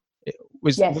for you.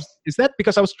 Yes. Is that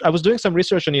because I was doing some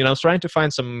research, and I was trying to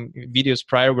find some videos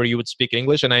prior where you would speak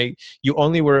English, and you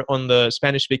only were on the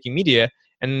Spanish-speaking media.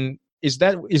 And is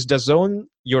DAZN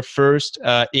your first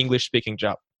English-speaking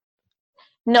job?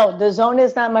 No, DAZN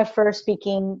is not my first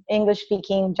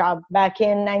English-speaking job. Back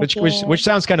in 19... Which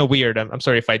sounds kind of weird. I'm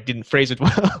sorry if I didn't phrase it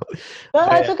well. No,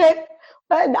 that's okay.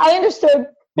 I understood.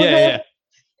 Yeah.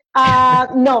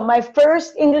 No, my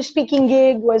first English-speaking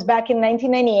gig was back in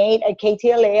 1998 at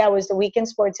KTLA. I was the weekend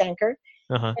sports anchor.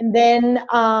 Uh-huh. And then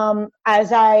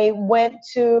as I went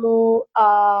to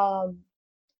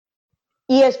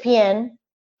ESPN,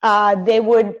 they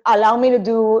would allow me to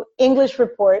do English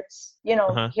reports,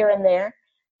 here and there.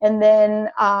 And then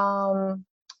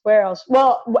where else?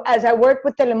 Well, as I worked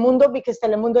with Telemundo, because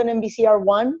Telemundo and NBC are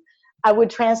one, I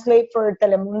would translate for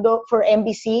Telemundo, for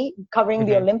NBC, covering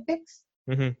the Olympics.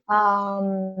 Mm-hmm.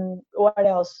 What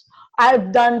else?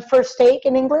 I've done First Take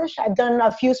in English. I've done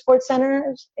a few sports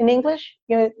centers in English,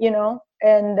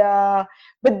 and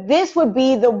but this would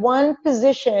be the one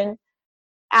position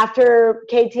after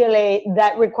KTLA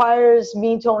that requires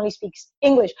me to only speak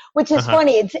English, which is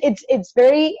funny. It's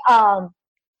very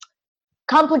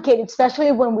complicated,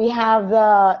 especially when we have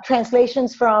the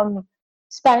translations from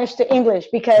Spanish to English,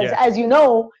 because as you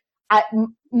know,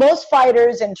 most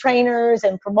fighters and trainers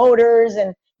and promoters,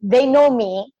 and they know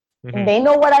me, and they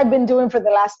know what I've been doing for the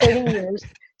last 30 years.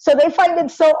 So they find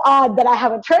it so odd that I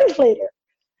have a translator.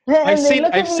 I've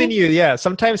seen you. Yeah,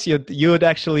 sometimes you would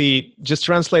actually just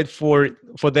translate for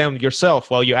them yourself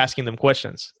while you're asking them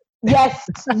questions. Yes.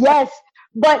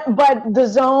 But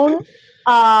DAZN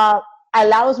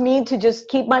allows me to just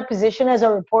keep my position as a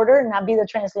reporter and not be the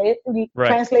translator.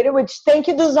 Which, thank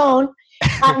you, DAZN.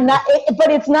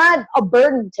 But it's not a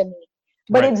burden to me.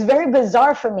 But it's very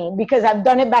bizarre for me, because I've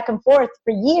done it back and forth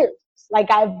for years.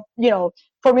 Like I've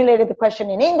formulated the question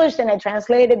in English, then I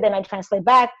translate it, then I translate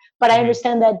back. But I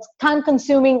understand that it's time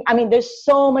consuming. I mean, there's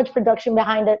so much production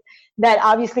behind it that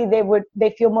obviously they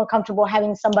feel more comfortable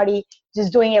having somebody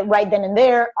just doing it right then and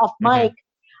there off mic,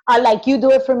 like you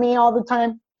do it for me all the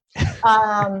time.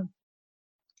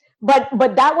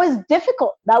 But that was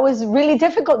difficult. That was really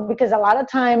difficult, because a lot of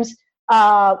times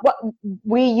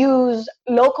we use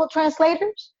local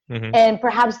translators, and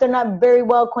perhaps they're not very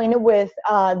well acquainted with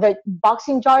the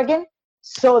boxing jargon.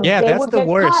 So that's the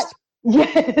worst.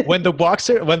 When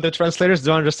the translators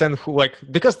don't understand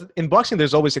because in boxing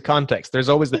there's always a context. There's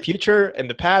always the future and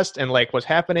the past, and like what's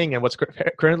happening and what's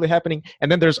currently happening,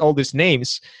 and then there's all these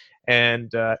names.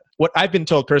 And what I've been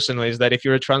told personally is that if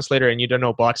you're a translator and you don't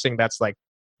know boxing, that's like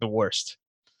the worst.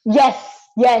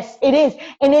 Yes, it is.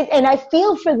 And I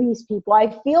feel for these people.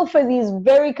 I feel for these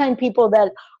very kind people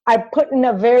that are put in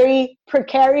a very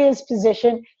precarious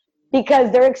position,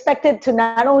 because they're expected to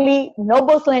not only know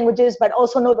both languages, but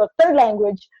also know the third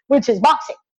language, which is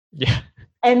boxing. Yeah.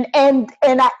 And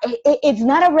it's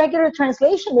not a regular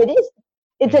translation.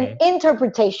 It's an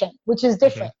interpretation, which is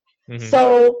different.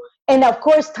 So, and of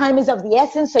course, time is of the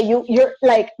essence. So you're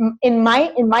like, in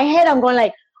my head, I'm going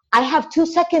like, I have 2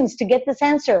 seconds to get this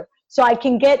answer, so I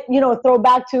can throw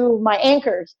back to my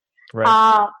anchors.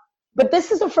 Right. But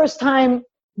this is the first time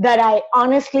that I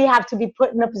honestly have to be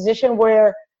put in a position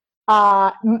where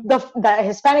the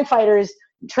Hispanic fighters,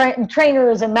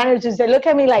 trainers and managers, they look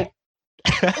at me like,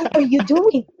 what are you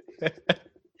doing?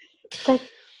 Like,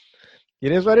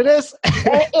 it is what it is.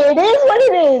 It is what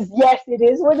it is. Yes, it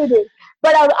is what it is.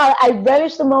 But I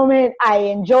relish the moment. I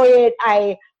enjoy it.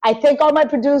 I thank all my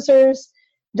producers,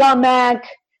 John Mack,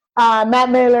 Matt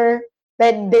Miller,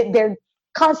 that they're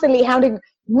constantly hounding.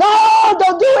 No,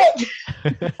 don't do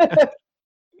it.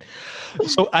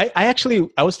 So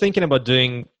I was thinking about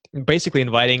basically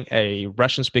inviting a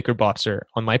Russian speaker boxer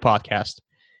on my podcast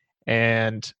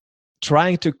and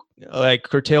trying to like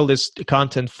curtail this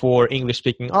content for English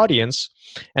speaking audience.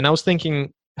 And I was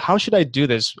thinking, how should I do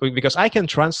this? Because I can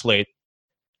translate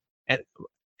at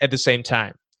the same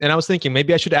time. And I was thinking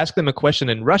maybe I should ask them a question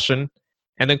in Russian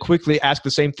and then quickly ask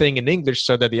the same thing in English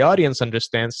so that the audience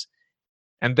understands.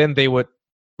 And then they would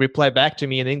reply back to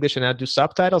me in English and I'd do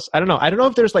subtitles. I don't know. I don't know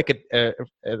if there's like a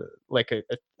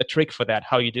trick for that,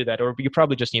 how you do that, or you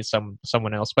probably just need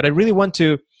someone else. But I really want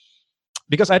to,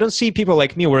 because I don't see people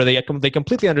like me where they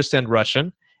completely understand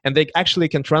Russian and they actually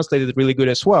can translate it really good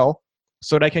as well,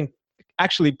 so that I can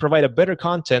actually provide a better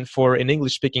content for an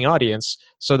English-speaking audience,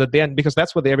 so that because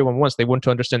that's what everyone wants. They want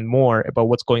to understand more about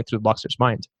what's going through the boxer's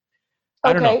mind.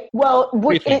 I don't know. Well,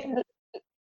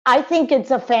 I think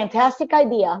it's a fantastic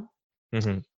idea.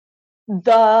 Mm-hmm.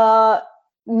 The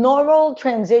normal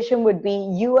transition would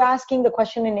be you asking the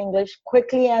question in English,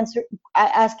 quickly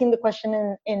asking the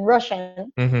question in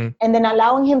Russian, mm-hmm. and then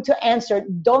allowing him to answer.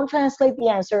 Don't translate the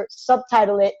answer,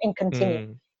 subtitle it, and continue.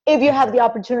 Mm-hmm. If you have the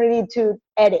opportunity to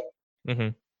edit.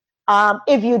 Mm-hmm.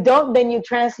 If you don't, then you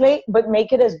translate, but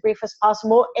make it as brief as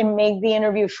possible and make the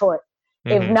interview short.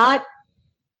 Mm-hmm. If not,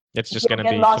 it's just going to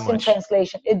be lost too in much.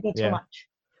 translation. It'd be too much.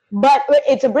 But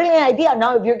it's a brilliant idea.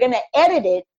 Now, if you're going to edit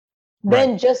it,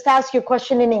 then just ask your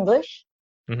question in English,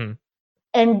 mm-hmm.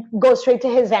 and go straight to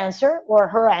his answer or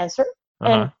her answer,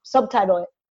 and subtitle it.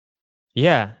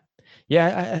 Yeah.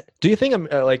 Do you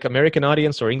think like American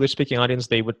audience or English speaking audience,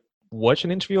 they would watch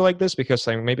an interview like this? Because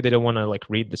maybe they don't want to like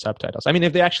read the subtitles. I mean,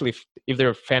 if they're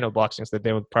a fan of boxing, that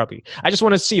they would probably. I just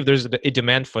want to see if there's a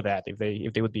demand for that. If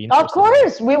they would be interested. Of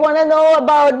course, we want to know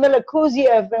about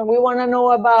Milakuziev, and we want to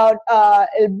know about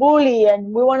El Bully,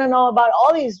 and we want to know about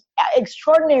all these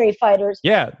extraordinary fighters.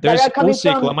 Yeah, there's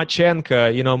Usyk,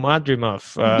 Lomachenko,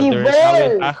 Madrimov, there's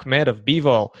Ali Akhmedov,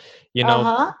 Bivol,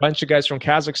 a bunch of guys from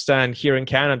Kazakhstan here in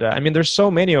Canada. I mean, there's so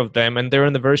many of them, and they're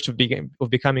on the verge of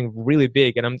becoming really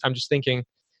big. And I'm just thinking,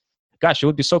 gosh, it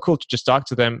would be so cool to just talk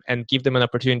to them and give them an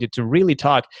opportunity to really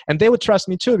talk. And they would trust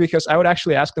me too, because I would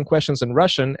actually ask them questions in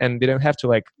Russian, and they don't have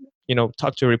to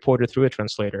talk to a reporter through a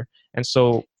translator. And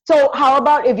so how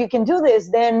about if you can do this,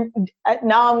 then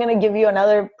now I'm going to give you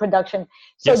another production.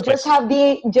 So yes, just have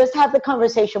the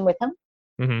conversation with him,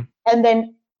 mm-hmm. and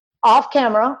then off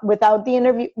camera, without the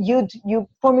interview, you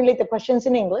formulate the questions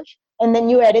in English, and then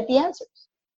you edit the answers.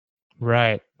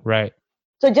 Right.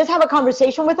 So just have a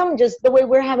conversation with him, just the way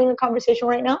we're having a conversation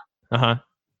right now.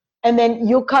 And then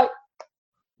you cut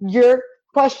your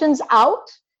questions out.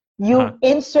 You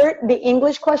insert the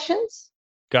English questions.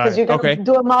 Because you're going to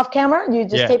do them off camera. You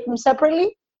just tape them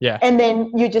separately. Yeah. And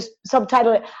then you just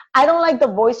subtitle it. I don't like the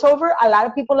voiceover. A lot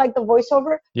of people like the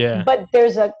voiceover. Yeah. But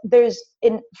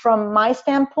from my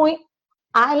standpoint,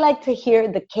 I like to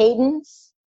hear the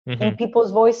cadence in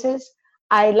people's voices.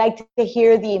 I like to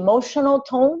hear the emotional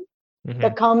tone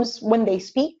that comes when they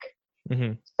speak.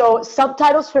 So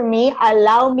subtitles for me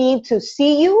allow me to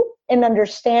see you and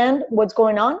understand what's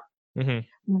going on.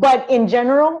 But in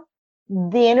general,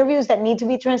 the interviews that need to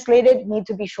be translated need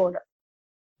to be shorter.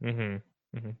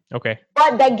 Okay.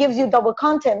 But that gives you double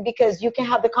content, because you can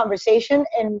have the conversation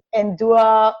and do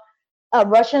a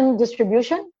Russian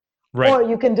distribution, or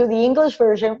you can do the English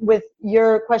version with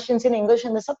your questions in English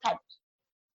and the subtitles.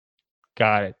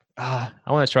 Got it. I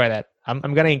want to try that.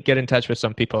 I'm gonna get in touch with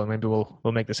some people, and maybe we'll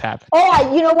make this happen.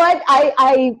 Oh, you know what?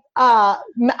 I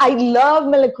love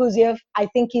Milakuziev. I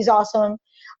think he's awesome.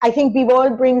 I think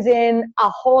Bivol brings in a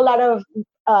whole lot of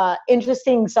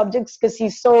interesting subjects, because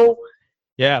he's so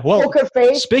poker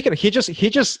face. Speaking, he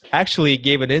just actually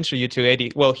gave an interview to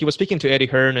Eddie. Well, he was speaking to Eddie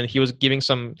Hearn, and he was giving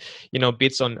some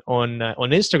bits on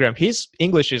Instagram. His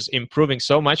English is improving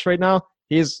so much right now.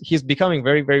 He's becoming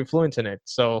very, very fluent in it.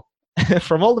 So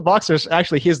from all the boxers,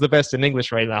 actually, he's the best in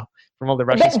English right now. From all the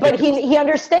Russian speakers. But he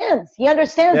understands. He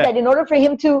understands that in order for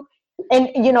him to, and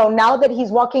now that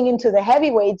he's walking into the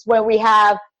heavyweights, where we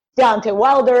have Deontay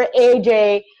Wilder,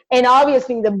 AJ, and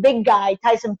obviously the big guy,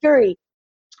 Tyson Fury,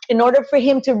 in order for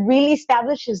him to really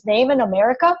establish his name in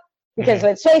America, because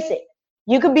let's face it,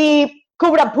 you could be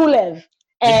Kubrat Pulev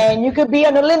and you could be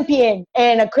an Olympian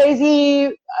and a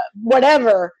crazy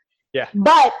whatever. Yeah.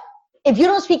 But if you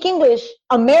don't speak English,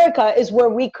 America is where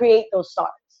we create those stars.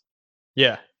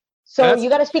 Yeah. So you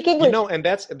got to speak English. And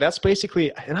that's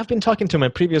basically, and I've been talking to my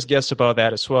previous guests about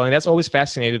that as well, and that's always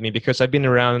fascinated me because I've been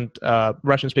around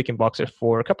Russian-speaking boxers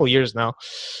for a couple of years now,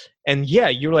 and yeah,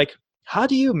 you're like, how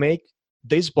do you make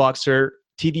this boxer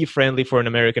TV-friendly for an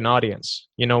American audience?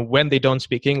 When they don't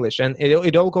speak English, and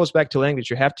it all goes back to language.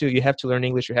 You have to learn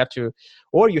English. You have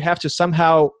to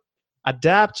somehow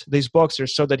adapt this boxer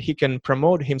so that he can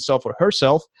promote himself or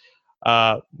herself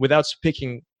without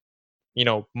speaking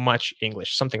much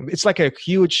English. It's like a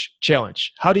huge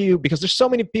challenge. How do you, because there's so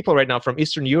many people right now from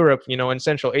Eastern Europe, and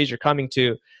Central Asia coming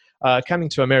to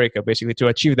America basically to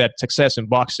achieve that success in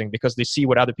boxing because they see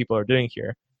what other people are doing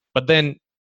here. But then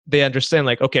they understand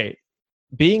like, okay,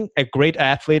 being a great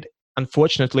athlete,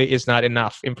 unfortunately, is not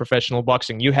enough in professional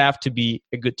boxing. You have to be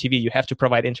a good TV. You have to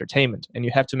provide entertainment, and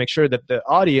you have to make sure that the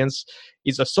audience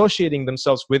is associating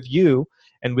themselves with you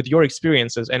and with your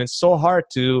experiences. And it's so hard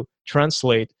to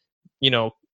translate,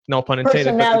 no pun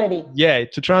intended. Personality.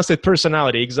 To translate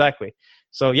personality, exactly.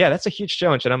 So yeah, that's a huge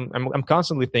challenge, and I'm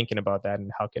constantly thinking about that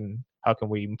and how can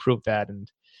we improve that.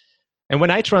 And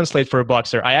when I translate for a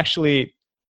boxer, I actually,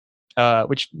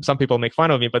 which some people make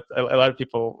fun of me, but a lot of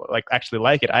people actually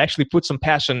like it. I actually put some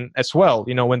passion as well.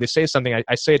 When they say something,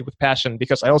 I say it with passion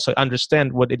because I also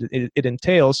understand what it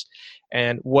entails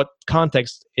and what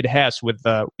context it has with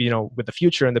with the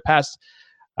future and the past.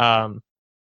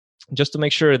 Just to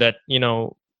make sure that,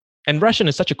 and Russian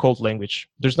is such a cold language.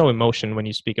 There's no emotion when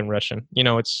you speak in Russian.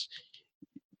 It's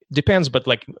depends, but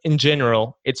in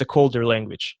general, it's a colder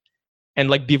language. And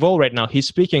Bivol right now, he's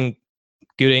speaking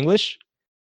good English,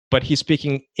 but he's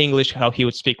speaking English how he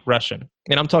would speak Russian.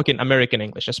 And I'm talking American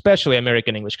English, especially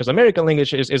American English, because American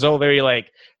English is all very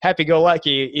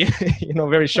happy-go-lucky,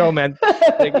 very showman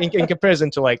in comparison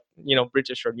to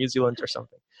British or New Zealand or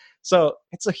something. So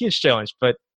it's a huge challenge,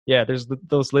 but yeah, there's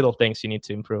those little things you need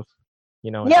to improve.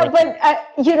 Yeah, but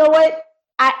you know what?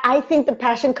 I think the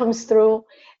passion comes through,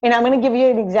 and I'm going to give you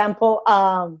an example.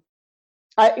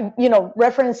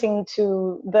 Referencing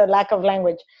to the lack of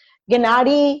language,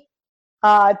 Gennady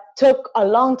took a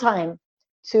long time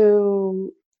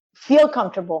to feel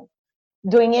comfortable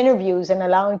doing interviews and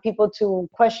allowing people to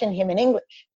question him in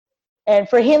English, and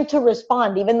for him to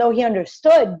respond, even though he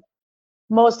understood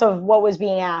most of what was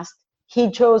being asked, he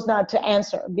chose not to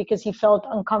answer because he felt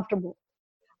uncomfortable.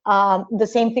 The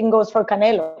same thing goes for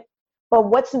Canelo. But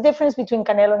what's the difference between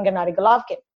Canelo and Gennady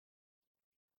Golovkin?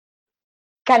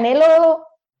 Canelo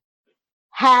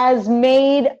has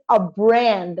made a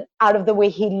brand out of the way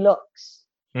he looks,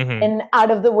 and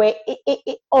out of the way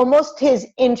almost his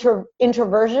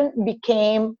introversion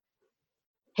became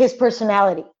his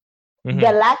personality.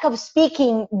 The lack of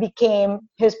speaking became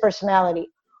his personality.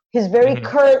 His very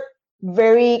curt,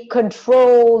 very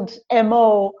controlled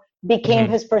MO became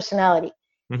his personality.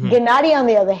 Gennady, on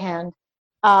the other hand,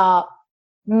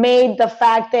 made the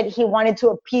fact that he wanted to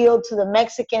appeal to the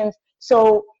Mexicans.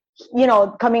 So,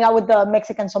 coming out with the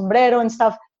Mexican sombrero and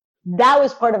stuff, that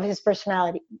was part of his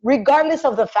personality, regardless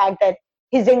of the fact that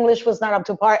his English was not up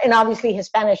to par, and obviously his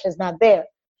Spanish is not there.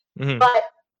 But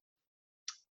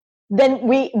then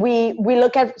we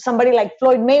look at somebody like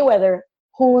Floyd Mayweather,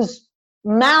 whose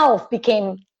mouth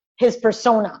became his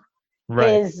persona.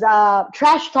 Right. His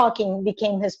trash talking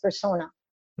became his persona.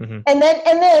 And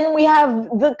then we have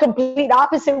the complete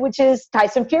opposite, which is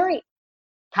Tyson Fury.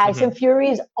 Tyson Fury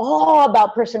is all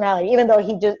about personality, even though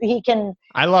he can.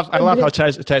 I love how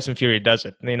Tyson Fury does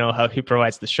it. How he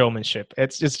provides the showmanship.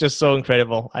 It's just so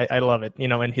incredible. I love it.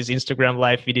 And his Instagram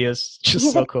live videos,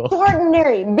 just so cool.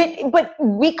 Extraordinary. But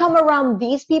we come around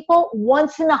these people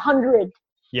once in 100.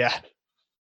 Yeah.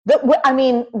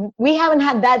 We haven't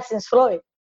had that since Floyd.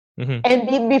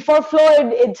 And before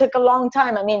Floyd, it took a long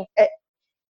time.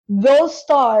 Those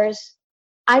stars,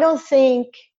 I don't think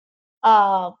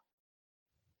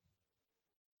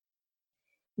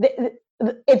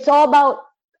it's all about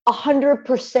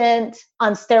 100%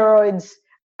 on steroids,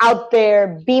 out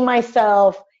there, be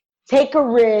myself, take a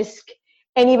risk,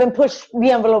 and even push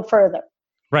the envelope further.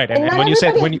 Right, and when you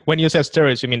say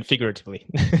steroids, you mean figuratively.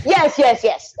 Yes.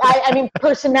 I mean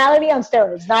personality on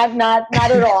steroids, not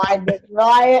at all.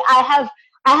 I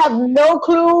have no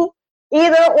clue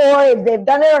either or if they've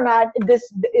done it or not.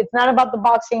 It's not about the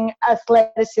boxing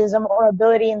athleticism or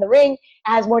ability in the ring. It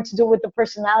has more to do with the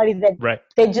personality that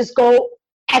they just go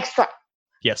extra.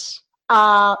 Yes.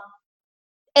 And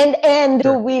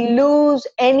do we lose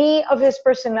any of his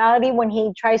personality when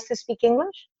he tries to speak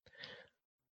English?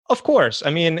 Of course.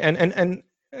 And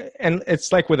And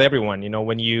it's like with everyone,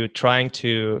 when you're trying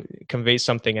to convey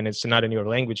something and it's not in your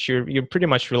language, you're pretty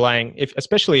much relying, if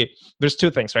especially there's two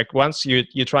things, right? Once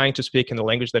you're trying to speak in the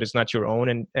language that is not your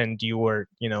own, and you are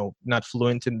not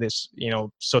fluent in this,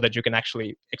 so that you can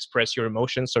actually express your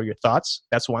emotions or your thoughts.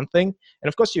 That's one thing. And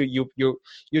of course, you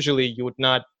usually you would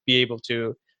not be able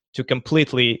to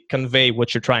completely convey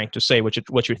what you're trying to say,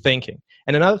 what you're thinking.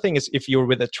 And another thing is, if you're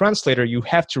with a translator, you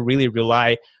have to really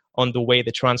rely on the way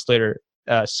the translator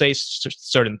says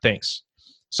certain things.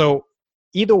 So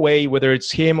either way, whether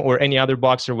it's him or any other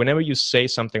boxer, whenever you say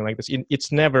something like this,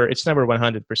 it's never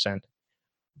 100%.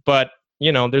 But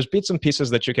there's bits and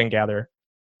pieces that you can gather.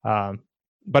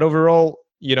 But overall,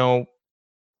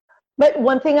 But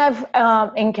one thing I've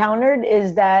encountered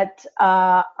is that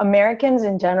Americans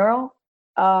in general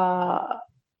are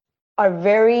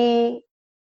very,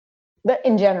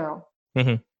 in general,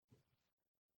 mm-hmm.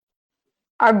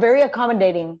 are very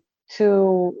accommodating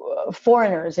to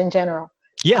foreigners in general.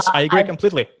 Yes, I agree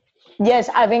completely. Yes,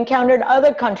 I've encountered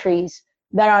other countries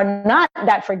that are not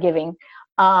that forgiving,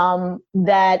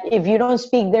 that if you don't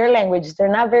speak their language, they're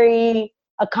not very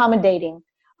accommodating.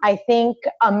 I think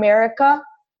America,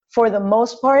 for the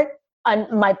most part, on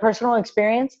my personal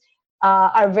experience,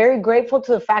 are very grateful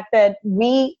to the fact that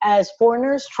we as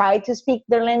foreigners try to speak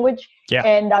their language,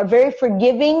 and are very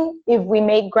forgiving if we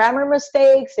make grammar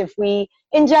mistakes,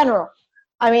 in general.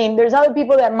 I mean, there's other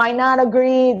people that might not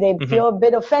agree, they mm-hmm. feel a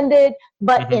bit offended,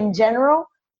 but mm-hmm. in general,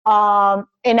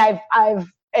 and I've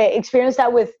experienced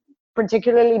that with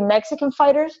particularly Mexican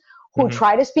fighters who mm-hmm.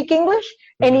 try to speak English,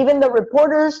 mm-hmm. and even the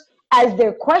reporters, as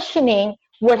they're questioning,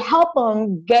 would help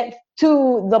them get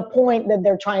to the point that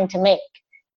they're trying to make,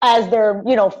 as they're,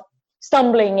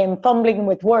 stumbling and fumbling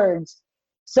with words.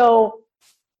 So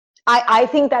I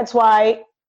think that's why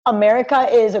America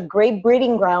is a great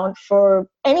breeding ground for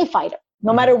any fighter,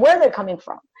 no matter where they're coming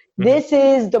from. Mm-hmm. This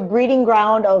is the breeding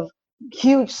ground of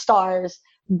huge stars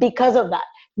because of that.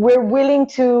 We're willing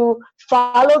to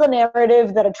follow the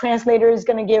narrative that a translator is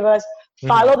going to give us,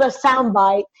 follow mm-hmm. the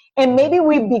soundbite, and maybe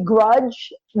we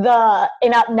begrudge now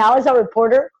as a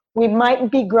reporter, we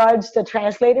might begrudge the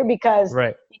translator because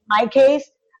in my case,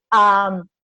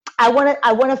 I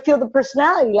want to feel the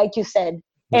personality, like you said.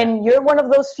 Yeah. And you're one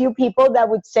of those few people that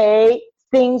would say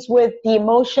things with the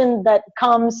emotion that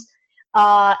comes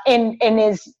and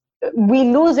we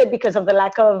lose it because of the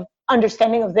lack of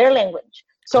understanding of their language.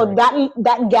 So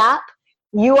that gap,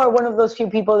 you are one of those few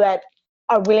people that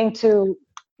are willing to,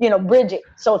 bridge it.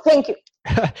 So thank you.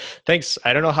 Thanks.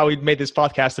 I don't know how we made this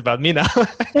podcast about me now,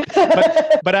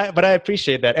 but I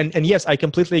appreciate that. And yes, I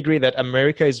completely agree that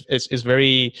America is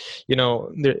very,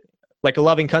 they're like a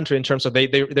loving country in terms of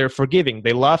they're forgiving.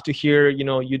 They love to hear,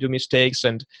 you do mistakes,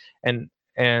 and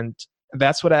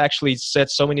that's what I actually said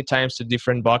so many times to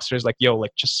different boxers, like, yo,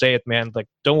 like, just say it, man. Like,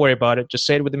 don't worry about it. Just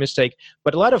say it with a mistake.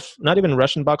 But a lot of, not even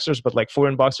Russian boxers, but like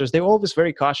foreign boxers, they're always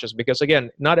very cautious because, again,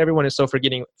 not everyone is so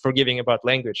forgiving about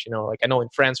language. Like I know in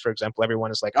France, for example,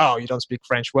 everyone is like, oh, you don't speak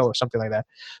French well or something like that.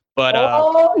 But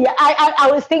yeah, I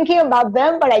was thinking about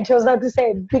them, but I chose not to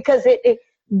say it because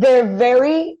they're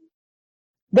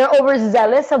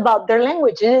overzealous about their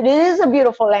language. It is a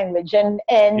beautiful language, and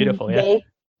beautiful, yeah.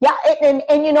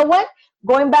 And you know what?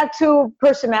 Going back to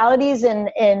personalities and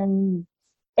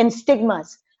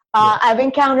stigmas, I've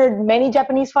encountered many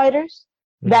Japanese fighters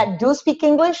that do speak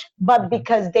English, but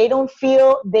because they don't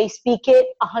feel they speak it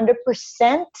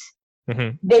 100%,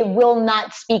 they will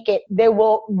not speak it. They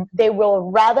will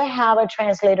rather have a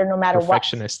translator no matter what.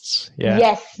 Perfectionists, yeah.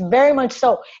 Yes, very much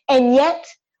so. And yet,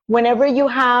 whenever you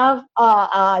have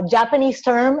a Japanese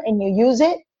term and you use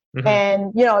it,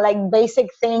 and like basic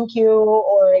thank you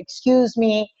or excuse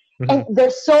me, and they're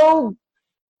so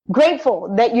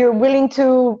grateful that you're willing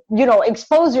to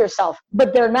expose yourself,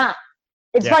 but they're not.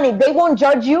 It's funny, they won't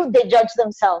judge you, they judge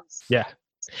themselves. Yeah,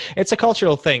 it's a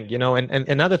cultural thing, and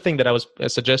another thing that I was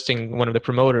suggesting one of the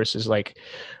promoters is like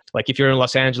if you're in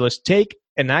Los Angeles, take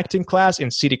an acting class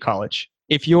in City College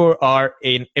if you are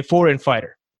a foreign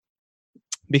fighter,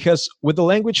 because with the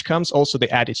language comes also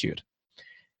the attitude,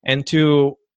 and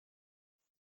to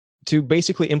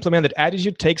basically implement that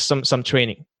attitude takes some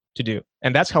training to do.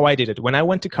 And that's how I did it. When I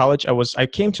went to college, I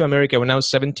came to America when I was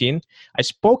 17. I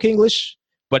spoke English,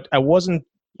 but I wasn't,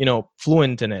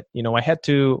 fluent in it. I had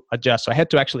to adjust. So I had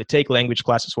to actually take language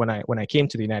classes when I came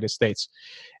to the United States.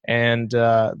 And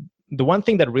the one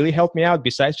thing that really helped me out,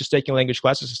 besides just taking language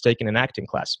classes, is taking an acting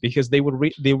class, because they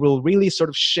will really sort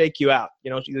of shake you out.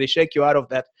 They shake you out of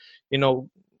that,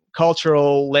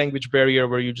 cultural language barrier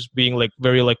where you're just being like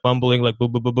very like bumbling, like boo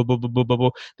boo boo boo boo boo boo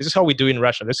boo. This is how we do in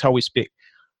Russia. This is how we speak.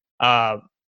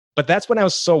 but that's when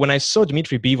when I saw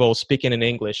Dmitry Bivol speaking in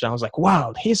English, I was like,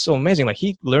 wow, he's so amazing. Like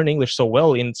he learned English so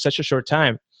well in such a short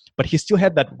time, but he still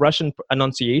had that Russian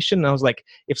enunciation. And I was like,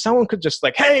 if someone could just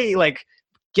like, hey, like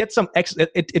get some,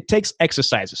 it takes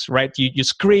exercises, right? You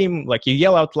scream, like you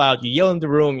yell out loud, you yell in the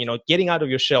room, you know, getting out of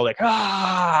your shell, like,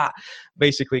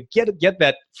 basically get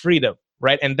that freedom,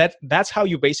 right? And that's how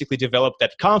you basically develop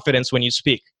that confidence when you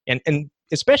speak. And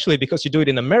especially because you do it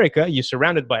in America, you're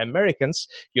surrounded by Americans,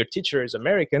 your teacher is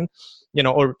American, you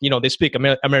know, or, you know, they speak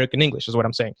American English is what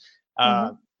I'm saying.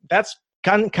 That's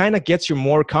kind of gets you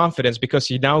more confidence because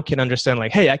you now can understand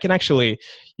like, hey, I can actually,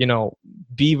 you know,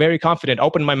 be very confident,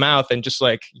 open my mouth and just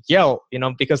like yell, you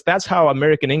know, because that's how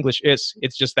American English is.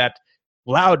 It's just that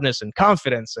loudness and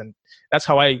confidence. And that's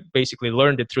how I basically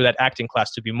learned it through that acting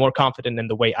class, to be more confident in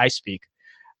the way I speak.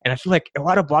 And I feel like a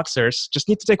lot of boxers just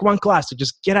need to take one class to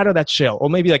just get out of that shell,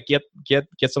 or maybe like get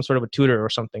some sort of a tutor or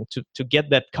something to get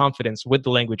that confidence with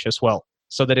the language as well.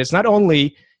 So that it's not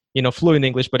only, you know, fluent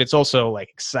English, but it's also like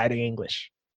exciting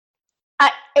English.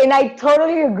 I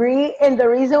totally agree. And the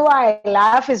reason why I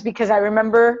laugh is because I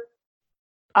remember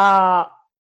I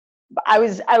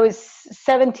was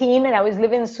 17 and I was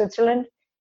living in Switzerland,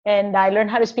 and I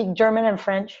learned how to speak German and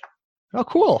French. Oh,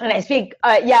 cool. And I speak,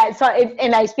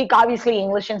 and I speak obviously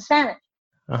English and Spanish.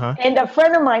 And a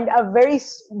friend of mine, a very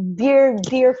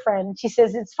dear friend, she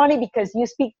says, it's funny because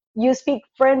you speak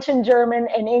French and German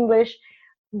and English.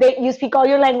 You speak all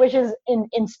your languages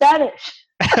in Spanish.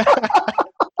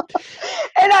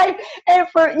 and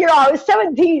for, you know, I was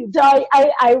 17. So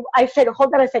I said,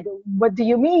 hold on a second. What do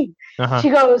you mean? She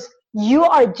goes, you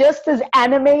are just as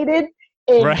animated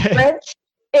in French,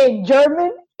 in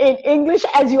German, in English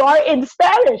as you are in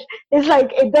Spanish. It's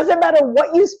like, it doesn't matter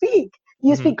what you speak.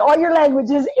 You speak all your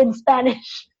languages in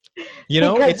Spanish. You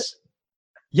know, it's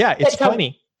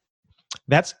funny.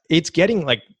 It's getting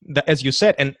like, as you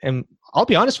said, and I'll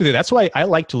be honest with you, that's why I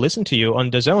like to listen to you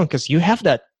on DAZN, because you have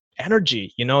that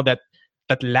energy, you know, that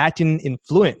Latin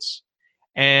influence.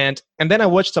 And then I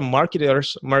watched some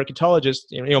marketologists,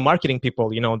 you know, marketing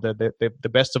people, you know, the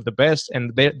best of the best.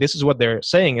 And this is what they're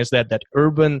saying, is that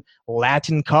urban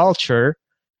Latin culture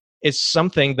is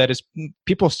something that is,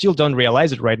 people still don't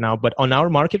realize it right now, but on our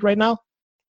market right now,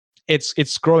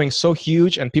 it's growing so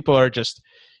huge, and people are just,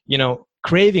 you know,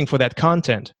 craving for that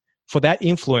content, for that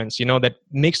influence, you know, that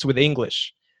mixed with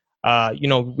English. You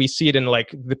know, we see it in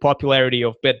like the popularity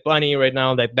of Bad Bunny right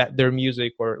now, that their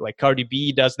music, or like Cardi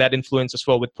B does that influence as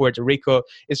well with Puerto Rico.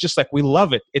 It's just like, we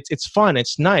love it. It's fun.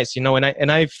 It's nice, you know.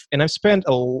 And I've spent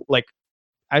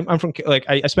I'm from, like,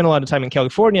 I spent a lot of time in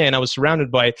California, and I was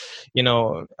surrounded by, you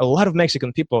know, a lot of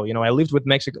Mexican people. You know, I lived with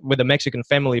a Mexican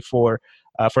family for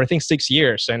I think 6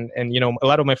 years, and you know, a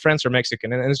lot of my friends are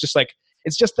Mexican, and it's just like,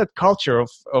 it's just that culture of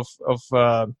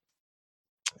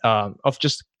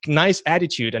just nice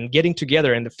attitude and getting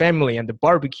together, and the family and the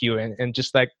barbecue, and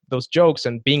just like those jokes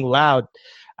and being loud.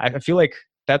 I feel like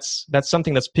that's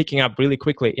something that's picking up really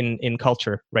quickly in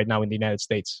culture right now in the United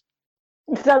States.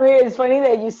 So it's funny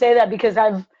that you say that, because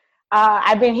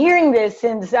I've been hearing this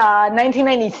since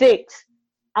 1996.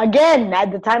 Again,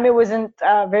 at the time it wasn't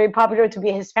very popular to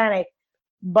be Hispanic,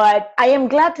 but I am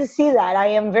glad to see that. I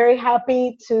am very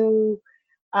happy to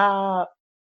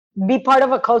be part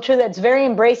of a culture that's very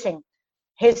embracing.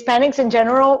 Hispanics in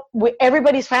general,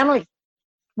 everybody's family.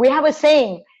 We have a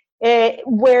saying,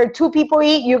 where 2 people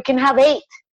eat, you can have 8.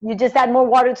 You just add more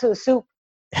water to the soup.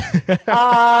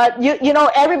 You know,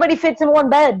 everybody fits in one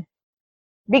bed,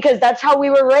 because that's how we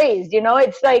were raised. You know,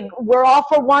 it's like, we're all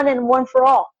for one and one for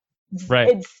all. Right.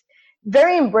 It's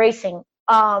very embracing.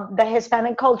 The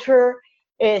Hispanic culture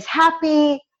is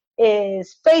happy,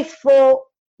 is faithful.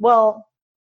 Well,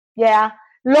 yeah,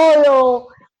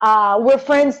 loyal. We're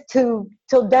friends till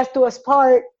death do us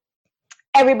part.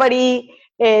 Everybody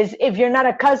is, if you're not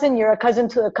a cousin, you're a cousin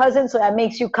to a cousin, so that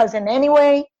makes you cousin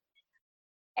anyway.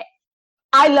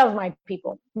 I love my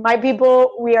people. My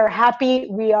people, we are happy,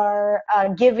 we are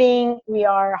giving, we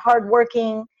are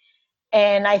hardworking,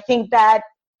 and I think that's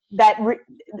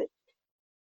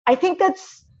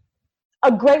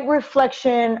a great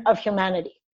reflection of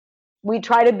humanity. We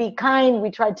try to be kind,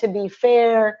 we try to be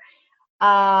fair.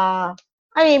 I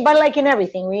mean, but like in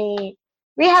everything, we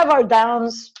have our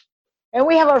downs and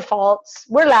we have our faults.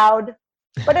 We're loud,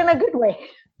 but in a good way.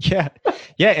 Yeah.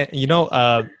 You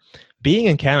know, being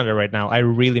in Canada right now, I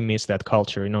really miss that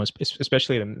culture, you know,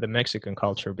 especially the Mexican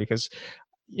culture, because,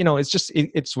 you know, it's just,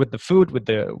 it's with the food, with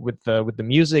the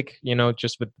music, you know,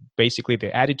 just with basically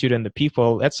the attitude and the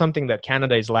people. That's something that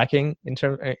Canada is lacking in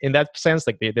that sense.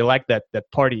 Like they lack that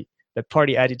party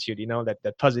attitude, you know,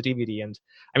 that positivity. And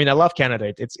I mean, I love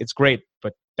Canada. It's great,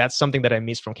 but that's something that I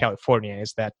miss from California,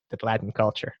 is that Latin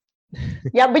culture.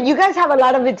 Yeah, but you guys have a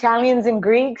lot of Italians and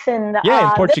Greeks and Yeah,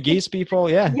 and Portuguese people.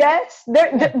 Yeah. yes,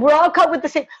 we're all cut with the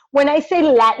same. When I say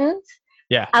Latins,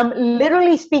 Yeah. I'm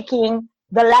literally speaking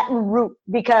the Latin root,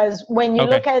 because when you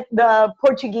look at the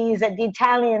Portuguese, at the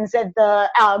Italians, at the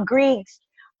Greeks,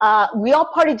 we all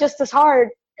party just as hard,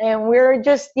 and we're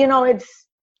just, it's.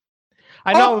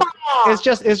 I know. It's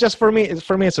just for me.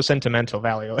 It's a sentimental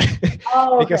value.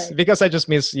 Oh, okay. because I just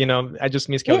miss California. You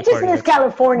just miss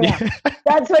California.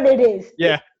 That's what it is.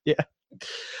 Yeah.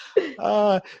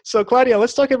 So Claudia,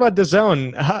 let's talk about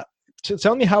DAZN.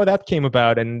 Tell me how that came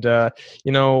about, and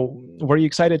were you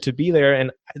excited to be there?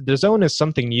 And DAZN is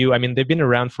something new. I mean, they've been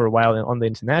around for a while on the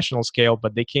international scale,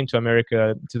 but they came to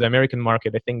America, to the American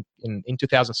market, I think in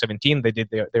 2017. They did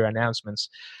their announcements.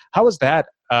 How was that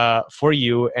for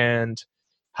you, and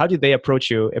how did they approach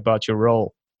you about your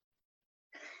role?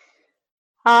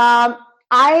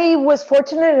 I was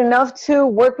fortunate enough to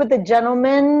work with a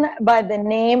gentleman by the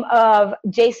name of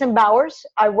Jason Bowers.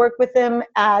 I worked with him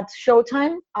at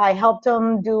Showtime. I helped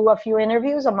him do a few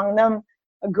interviews, among them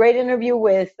a great interview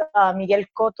with Miguel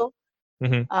Cotto,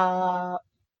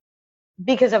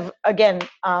 because of, again,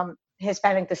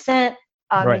 Hispanic descent.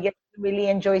 Miguel really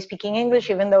enjoys speaking English,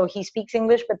 even though he speaks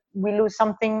English, but we lose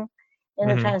something in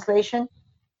the translation.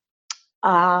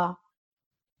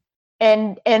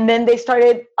 And then they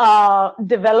started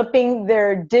developing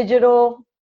their digital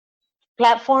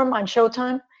platform on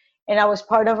Showtime, and I was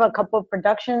part of a couple of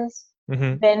productions.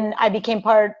 Then I became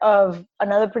part of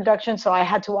another production, so I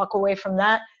had to walk away from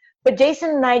that. But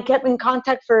Jason and I kept in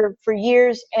contact for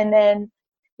years, and then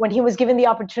when he was given the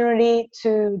opportunity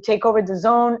to take over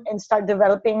DAZN and start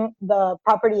developing the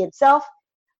property itself,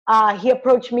 he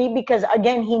approached me because,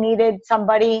 again, he needed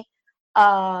somebody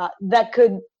that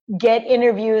could get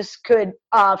interviews, could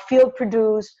field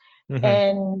produce,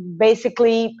 and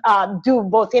basically do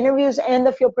both interviews and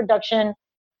the field production.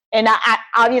 And I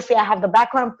obviously I have the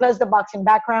background plus the boxing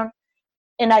background,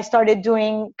 and I started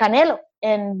doing Canelo.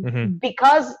 And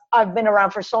because I've been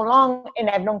around for so long and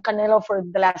I've known Canelo for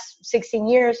the last 16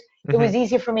 years, it was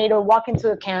easy for me to walk into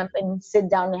the camp and sit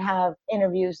down and have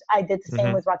interviews. I did the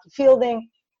same with Rocky Fielding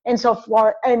and so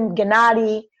forth, and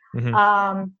Gennady.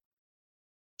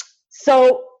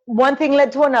 So one thing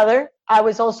led to another. I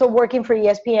was also working for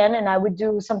ESPN, and I would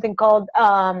do something called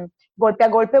Golpe a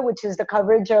Golpe, which is the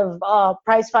coverage of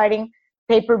prize fighting,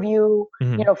 pay-per-view,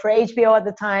 for HBO at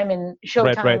the time and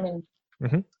Showtime.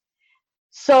 And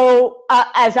so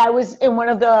as I was in one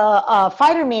of the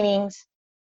fighter meetings,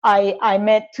 I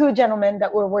met two gentlemen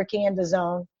that were working in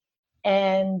DAZN,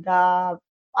 and I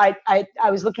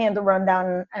was looking at the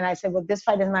rundown, and I said, well, this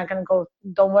fight is not going to go.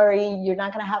 Don't worry, you're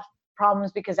not going to have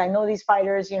problems, because I know these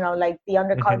fighters, like the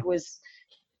undercard was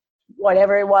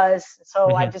whatever it was.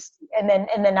 So I just, and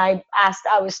then I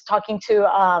was talking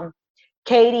to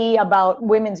Katie about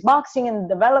women's boxing and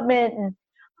development.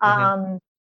 And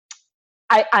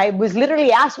I was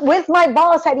literally asked with my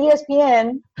boss at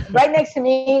ESPN right next to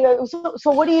me, so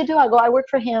what do you do? I go, I work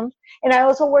for him. And I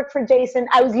also work for Jason.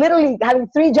 I was literally having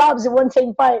 3 jobs in one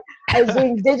same fight. I was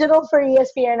doing digital for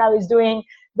ESPN. I was doing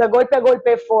the Golpe a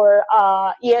Golpe for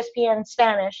ESPN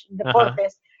Spanish,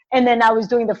 Deportes. And then I was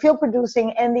doing the field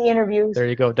producing and the interviews. There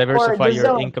you go. Diversify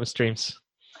your income streams.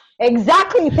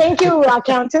 Exactly. Thank you,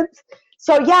 accountant.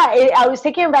 So yeah, I was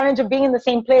taking advantage of being in the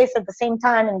same place at the same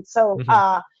time. And so,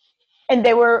 and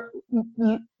they were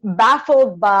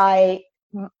baffled by,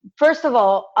 first of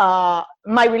all,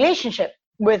 my relationship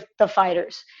with the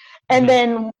fighters. And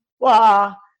then...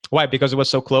 why? Because it was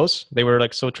so close? They were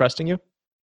like so trusting you?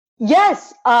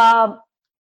 Yes. I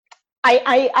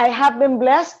have been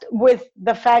blessed with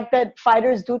the fact that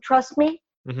fighters do trust me,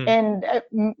 and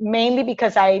mainly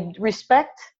because I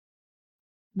respect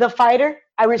the fighter.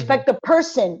 I respect the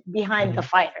person behind the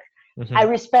fighter. I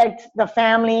respect the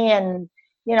family, and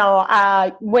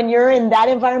when you're in that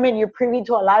environment, you're privy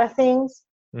to a lot of things,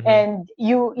 and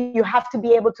you have to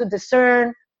be able to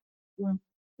discern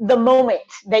the moment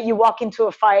that you walk into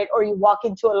a fight or you walk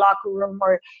into a locker room,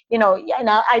 or and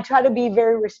I try to be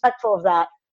very respectful of that.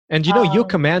 And you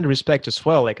command respect as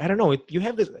well. Like, I don't know, you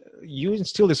have this, you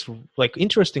instill this like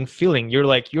interesting feeling. You're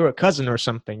a cousin or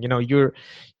something. You're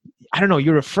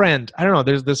a friend. I don't know.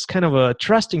 There's this kind of a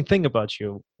trusting thing about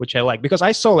you, which I like, because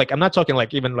I saw, like, I'm not talking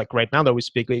like even like right now that we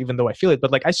speak, even though I feel it,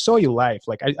 but like I saw you live.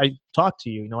 Like I talked to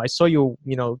you. I saw you,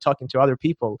 talking to other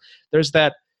people. There's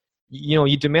that.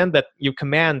 You demand that, you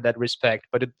command that respect,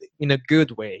 but in a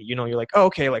good way. You're like, oh,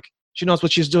 okay, like she knows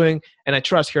what she's doing, and I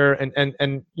trust her,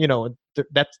 and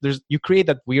you create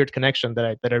that weird connection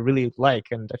that I really like,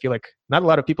 and I feel like not a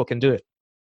lot of people can do it.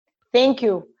 Thank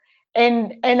you.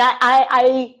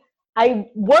 I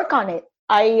work on it.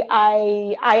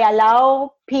 I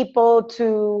allow people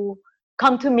to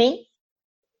come to me,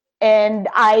 and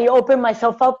I open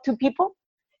myself up to people,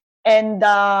 and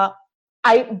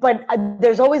but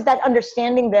there's always that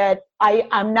understanding that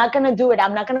I'm not going to do it.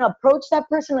 I'm not going to approach that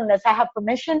person unless I have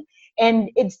permission, and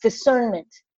it's discernment.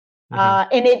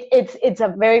 And it's a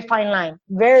very fine line,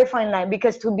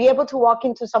 because to be able to walk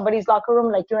into somebody's locker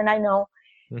room, like you and I know,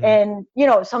 and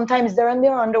sometimes they're in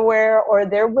their underwear, or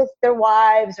they're with their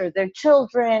wives or their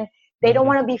children. They don't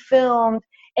want to be filmed,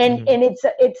 and it's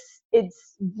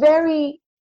very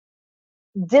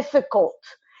difficult.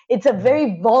 It's a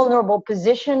very vulnerable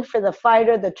position for the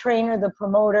fighter, the trainer, the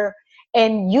promoter,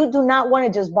 and you do not want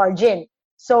to just barge in.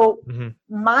 So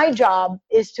my job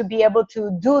is to be able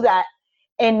to do that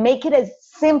and make it as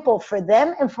simple for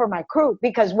them and for my crew.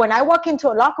 Because when I walk into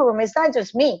a locker room, it's not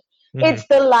just me. It's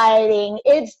the lighting,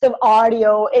 it's the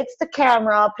audio, it's the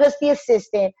camera, plus the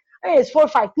assistant. I mean, it's 4 or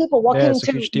 5 people walking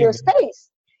into your space.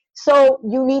 So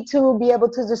you need to be able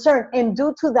to discern. And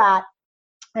due to that,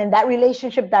 and that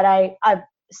relationship that I've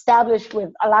established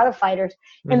with a lot of fighters,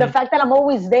 and the fact that I'm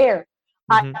always there,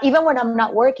 even when I'm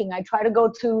not working, I try to go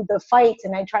to the fights,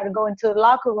 and I try to go into the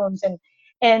locker rooms,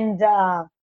 and the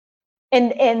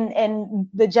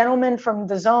gentlemen from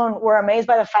the Zone were amazed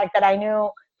by the fact that I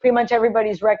knew pretty much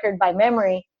everybody's record by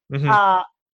memory.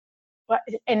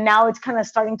 And now it's kind of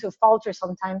starting to falter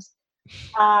sometimes.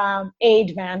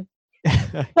 Age, man.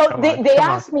 So they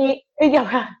asked me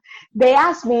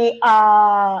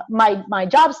my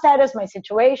job status, my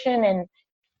situation,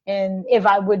 and if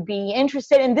I would be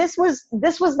interested. And this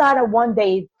was not a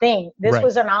one-day thing. This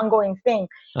was an ongoing thing.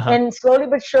 And slowly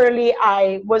but surely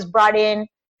I was brought in.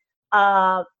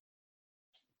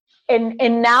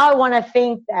 And now I want to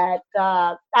think that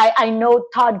I know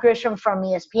Todd Grisham from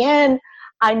ESPN.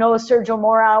 I know Sergio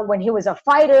Mora when he was a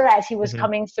fighter, as he was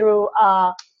coming through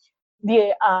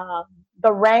the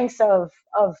ranks of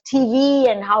TV,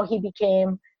 and how he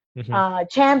became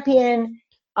champion.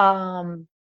 Mora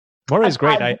is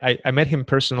great. I met him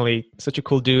personally. Such a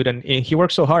cool dude, and he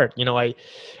works so hard.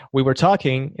 We were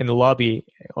talking in the lobby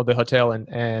of the hotel,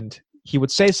 and he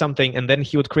would say something, and then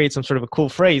he would create some sort of a cool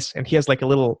phrase, and he has like a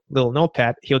little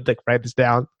notepad. He would like write this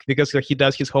down, because he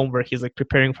does his homework. He's like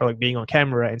preparing for like being on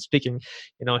camera and speaking,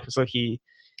 so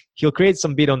he'll create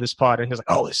some beat on the spot, and he's like,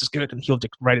 oh, this is good, and he'll like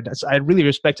write it down. So I really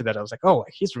respected that. I was like, oh,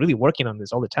 he's really working on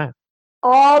this all the time.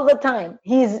 All the time.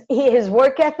 His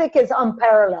work ethic is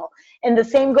unparalleled, and the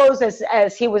same goes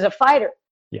as he was a fighter.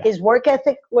 His work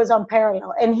ethic was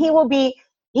unparalleled, and he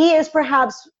is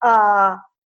perhaps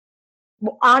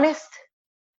honest.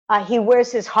 He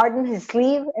wears his heart in his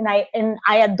sleeve, and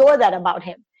I adore that about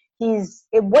him.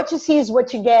 What you see is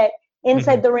what you get,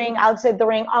 inside the ring, outside the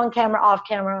ring, on camera, off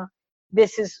camera.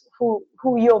 This is who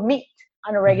you'll meet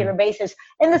on a regular basis.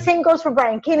 And the same goes for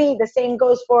Brian Kinney. The same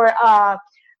goes for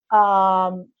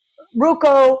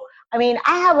Ruco. I mean,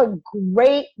 I have a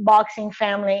great boxing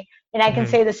family, and I can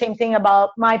say the same thing about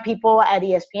my people at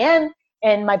ESPN,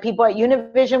 and my people at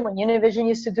Univision, when Univision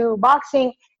used to do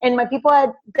boxing, and my people at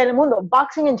Telemundo.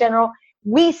 Boxing in general,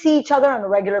 we see each other on a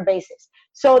regular basis.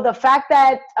 So the fact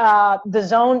that the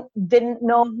Zone didn't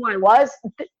know who I was,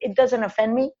 it doesn't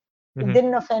offend me. It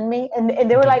didn't offend me. And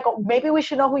they were like, oh, maybe we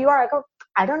should know who you are. I go,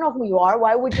 I don't know who you are.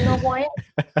 Why would you know who I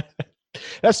am?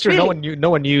 That's true. Really?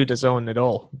 No one knew the Zone at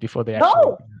all before they actually.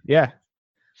 No. Yeah.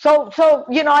 So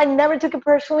I never took it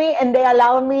personally, and they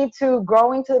allowed me to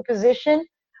grow into the position.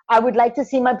 I would like to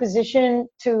see my position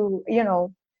to,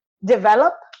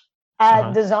 develop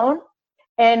at the Zone.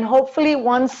 And hopefully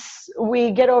once we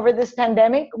get over this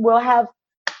pandemic, we'll have,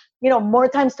 more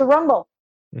times to rumble.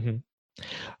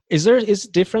 Is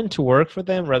it different to work for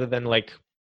them rather than like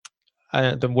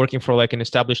them working for like an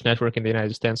established network in the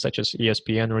United States, such as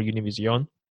ESPN or Univision?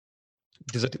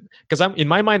 Because in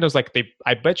my mind, I was like,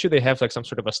 I bet you they have like some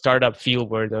sort of a startup feel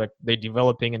where they're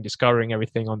developing and discovering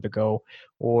everything on the go.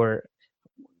 Or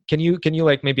can you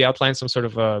like maybe outline some sort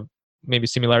of maybe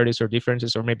similarities or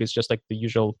differences, or maybe it's just like the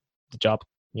job,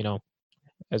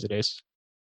 as it is?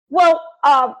 Well,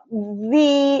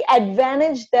 the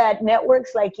advantage that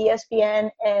networks like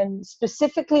ESPN and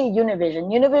specifically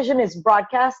Univision is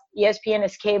broadcast, ESPN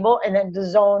is cable, and then the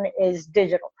Zone is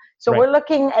digital. So we're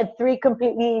looking at 3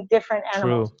 completely different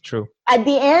animals. True. At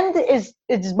the end,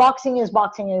 it's boxing is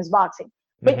boxing is boxing.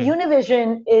 But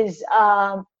Univision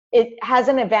it has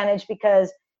an advantage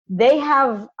because they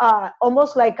have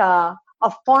almost like a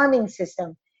farming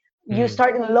system. You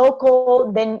start in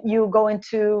local, then you go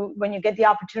into, when you get the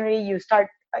opportunity, you start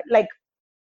like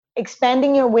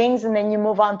expanding your wings, and then you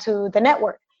move on to the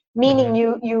network. meaning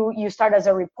you start as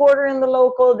a reporter in the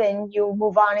local, then you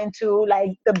move on into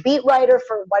like the beat writer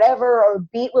for whatever, or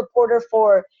beat reporter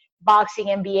for boxing,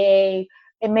 NBA,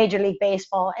 and Major League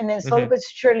Baseball, and then slowly but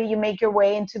surely you make your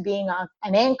way into being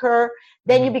an anchor.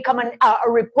 Then you become a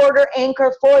reporter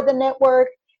anchor for the network,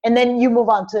 and then you move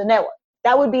on to the network.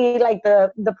 That would be like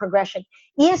the progression.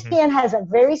 ESPN has a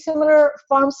very similar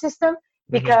farm system,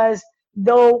 because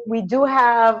though we do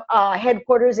have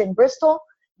headquarters in Bristol,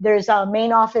 there's a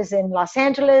main office in Los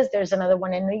Angeles, there's another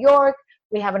one in New York,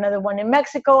 we have another one in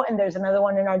Mexico, and there's another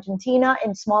one in Argentina,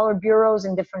 and smaller bureaus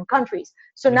in different countries.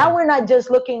 So now we're not just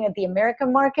looking at the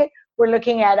American market, we're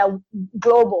looking at a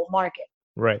global market.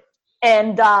 Right.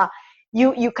 And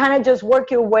you kind of just work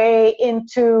your way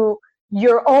into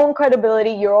your own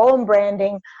credibility, your own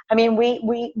branding. I mean,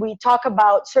 we talk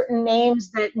about certain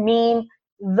names that mean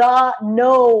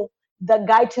the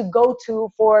guy to go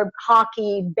to for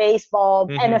hockey, baseball,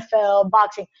 NFL,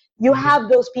 boxing. You have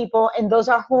those people, and those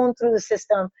are honed through the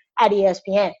system at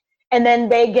ESPN. And then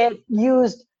they get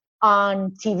used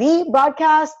on TV,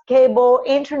 broadcast, cable,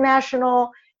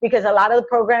 international, because a lot of the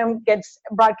program gets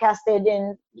broadcasted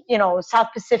in, South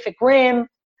Pacific Rim,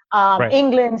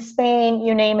 England, Spain,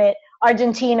 you name it,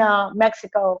 Argentina,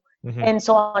 Mexico, and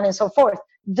so on and so forth.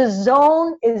 The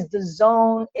zone is the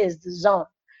zone is the zone,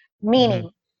 meaning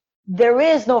there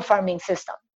is no farming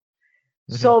system.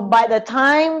 So by the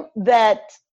time that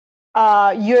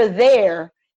you're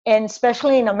there, and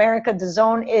especially in America, the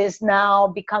zone is now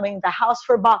becoming the house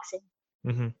for boxing.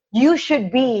 You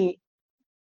should be,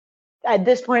 at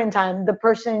this point in time, the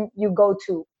person you go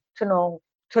to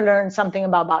learn something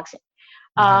about boxing.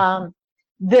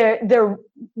 The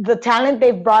talent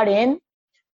they've brought in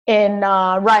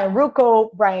Ryan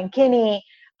Ruocco, Brian Kinney,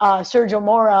 Sergio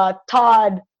Mora,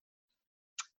 Todd,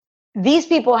 these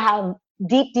people have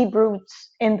deep roots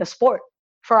in the sport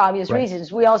for obvious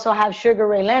reasons. We also have Sugar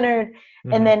Ray Leonard,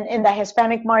 and then in the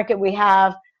Hispanic market we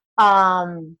have,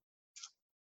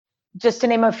 just to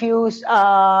name a few,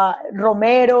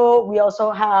 Romero. We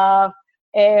also have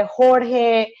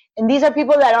Jorge, and these are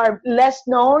people that are less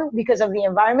known because of the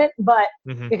environment, but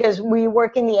because we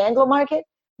work in the Anglo market.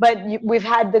 But we've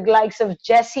had the likes of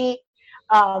Jesse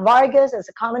Vargas as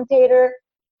a commentator,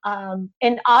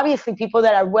 and obviously people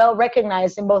that are well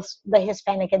recognized in both the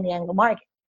Hispanic and the Anglo market.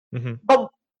 But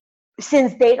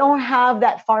since they don't have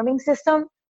that farming system,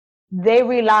 they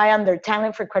rely on their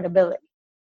talent for credibility.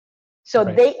 So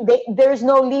there's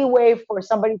no leeway for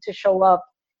somebody to show up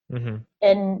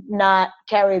and not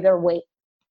carry their weight.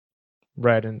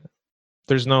 Right, and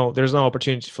there's no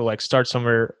opportunity for like start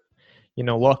somewhere,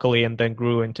 locally, and then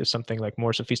grew into something like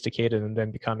more sophisticated, and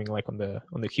then becoming like on the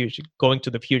going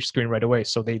to the huge screen right away.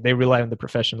 So they rely on the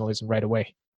professionalism right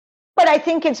away. But I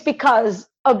think it's because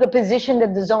of the position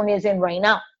that the zone is in right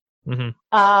now.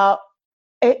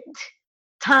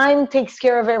 Time takes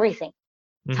care of everything.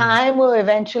 Time will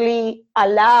eventually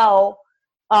allow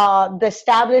the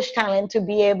established talent to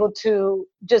be able to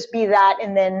just be that,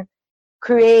 and then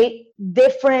create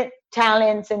different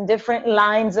talents and different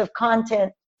lines of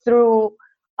content through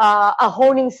a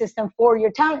honing system for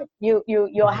your talent.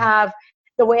 You'll have,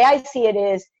 the way I see it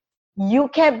is, you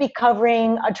can't be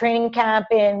covering a training camp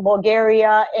in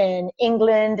Bulgaria and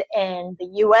England and the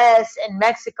US and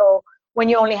Mexico when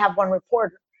you only have one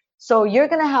reporter. So you're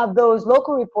going to have those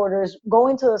local reporters go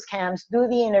into those camps, do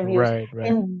the interviews,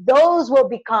 and those will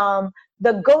become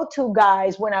the go-to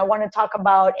guys when I want to talk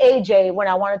about AJ, when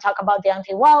I want to talk about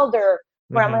Deontay Wilder,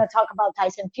 when I'm going to talk about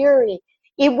Tyson Fury.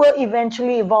 It will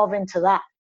eventually evolve into that.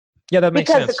 Yeah, that makes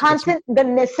sense. Because the content, the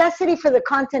necessity for the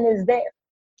content is there.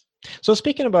 So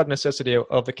speaking about necessity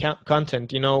of the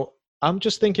content, I'm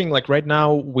just thinking, like, right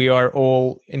now we are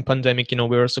all in pandemic,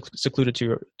 we are secluded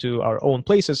to our own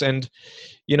places, and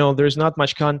there's not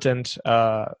much content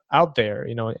out there,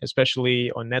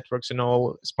 especially on networks and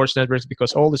all sports networks,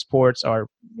 because all the sports are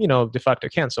de facto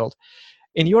canceled.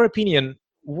 In your opinion,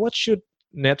 what should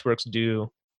networks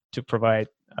do to provide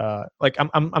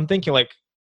I'm thinking, like,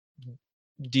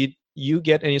 did you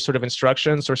get any sort of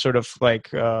instructions or sort of like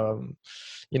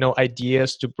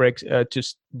ideas to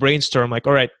brainstorm, like,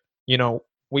 all right,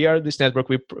 we are this network,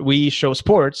 we show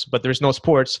sports, but there's no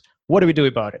sports. What do we do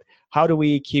about it? How do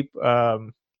we keep our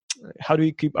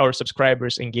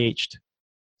subscribers engaged?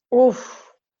 Oof.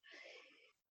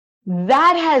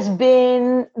 That has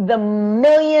been the $1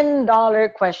 million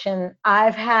question.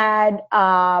 I've had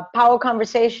power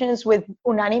conversations with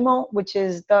Unánimo, which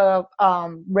is the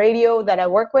radio that I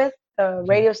work with, the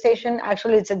radio station.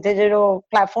 Actually, it's a digital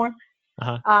platform.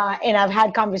 And I've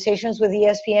had conversations with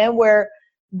ESPN where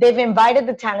they've invited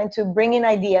the talent to bring in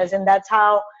ideas. And that's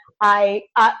how at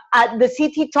the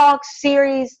CT Talks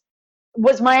series,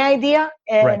 was my idea,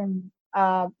 and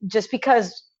just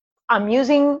because I'm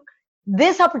using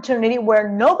this opportunity where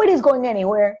nobody's going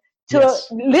anywhere to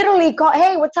literally call,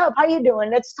 hey, what's up? How you doing?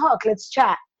 Let's talk. Let's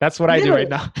chat. That's what literally. I do right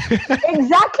now.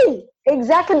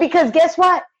 Exactly. Because guess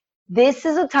what? This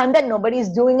is a time that nobody's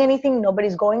doing anything.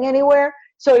 Nobody's going anywhere.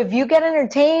 So if you get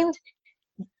entertained,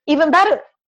 even better.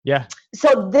 Yeah.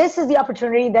 So this is the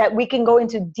opportunity that we can go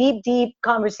into deep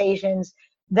conversations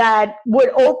that would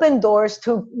open doors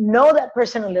to know that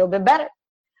person a little bit better.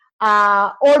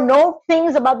 Or know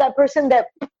things about that person that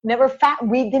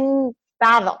we didn't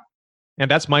fathom. And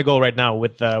that's my goal right now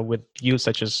with you,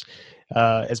 such as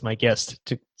my guest,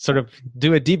 to sort of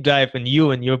do a deep dive in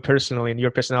you and your personally and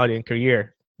your personality and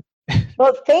career.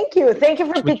 Well, thank you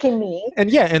for picking me.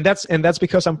 And that's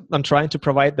because I'm trying to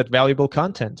provide that valuable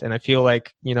content, and I feel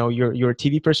like you're a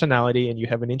TV personality and you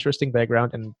have an interesting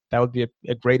background, and that would be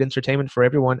a great entertainment for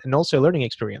everyone and also a learning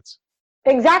experience.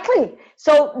 Exactly.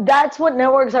 So that's what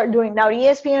networks are doing now.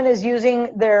 ESPN is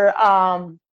using their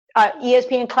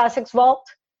ESPN Classics Vault,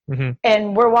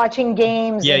 and we're watching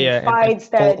games and fights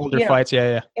and older fights.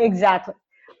 Exactly.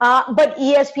 But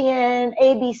ESPN,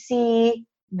 ABC,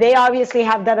 they obviously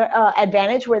have that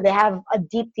advantage where they have a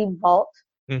deep vault.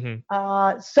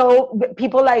 So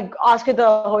people like Oscar De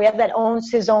La Hoya that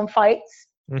owns his own fights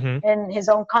and his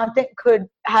own content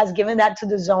has given that to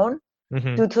the Zone.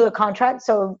 Due to the contract.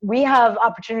 So we have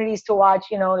opportunities to watch,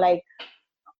 like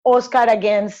Oscar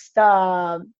against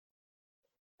Fernando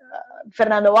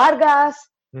Vargas,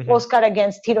 Oscar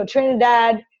against Tito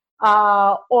Trinidad,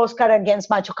 Oscar against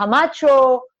Macho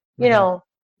Camacho, and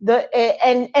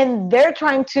they're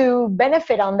trying to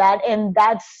benefit on that. And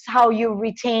that's how you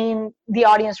retain the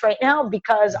audience right now,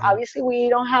 because obviously we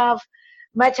don't have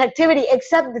much activity,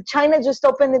 except that China just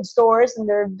opened its doors and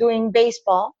they're doing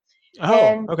baseball. Oh,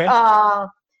 and, okay.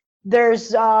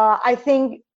 There's, I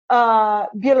think,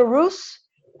 Belarus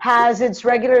has its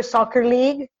regular soccer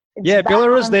league.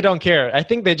 Belarus, they don't care. I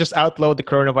think they just outlawed the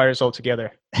coronavirus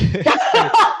altogether.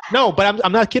 No, but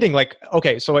I'm not kidding. Like,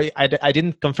 okay, so I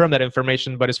didn't confirm that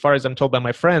information, but as far as I'm told by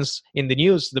my friends in the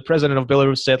news, the president of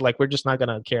Belarus said, like, we're just not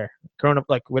gonna care.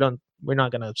 We're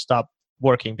not gonna stop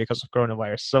working because of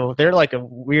coronavirus. So they're like a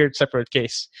weird separate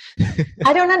case.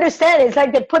 I don't understand. It's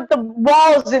like they put the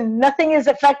walls and nothing is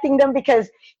affecting them because,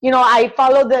 I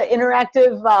follow the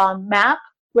interactive map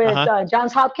with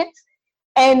Johns Hopkins,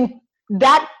 and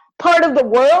that part of the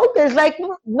world, there's like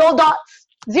no dots,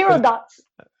 zero dots.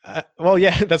 Well,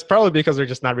 yeah, that's probably because they're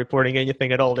just not reporting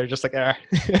anything at all. They're just like, They're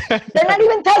not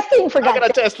even testing for that. I'm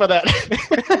going to test for that.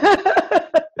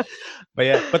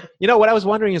 But what I was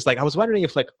wondering is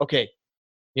if okay,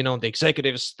 the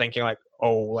executives thinking like,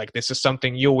 oh, like this is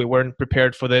something new. We weren't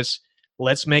prepared for this.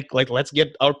 Let's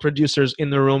get our producers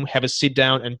in the room, have a sit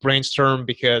down and brainstorm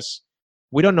because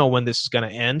we don't know when this is going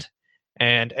to end.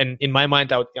 And in my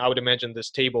mind, I would imagine this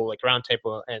table, like round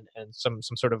table, and some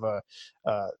sort of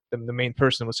the main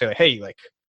person would say like, hey, like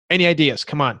any ideas?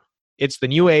 Come on. It's the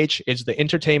new age. It's the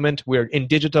entertainment. We're in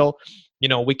digital.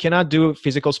 We cannot do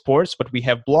physical sports, but we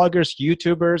have bloggers,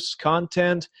 YouTubers,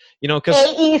 content, because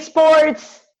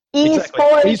esports,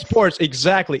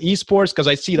 exactly. Esports. Cause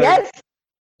I see that. Yes.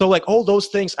 So like all those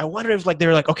things, I wonder if like,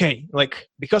 they're like, okay, like,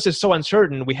 because it's so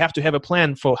uncertain, we have to have a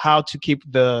plan for how to keep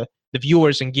the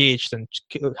viewers engaged and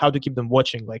how to keep them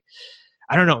watching. Like,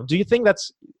 I don't know. Do you think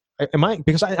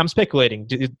because I'm speculating,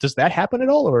 does that happen at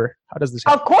all? Or how does this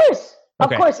happen?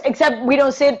 Of course, except we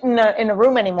don't sit in a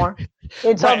room anymore.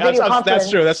 It's all video conference. That's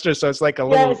true. So it's like a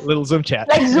little Zoom chat.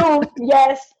 Like Zoom,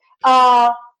 yes.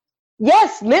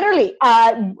 Yes, literally.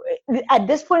 At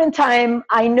this point in time,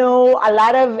 I know a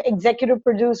lot of executive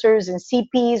producers and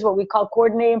CPs, what we call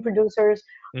coordinating producers,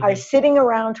 are sitting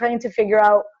around trying to figure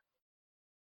out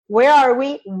where are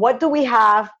we, what do we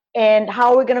have, and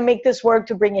how are we going to make this work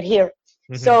to bring it here.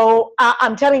 So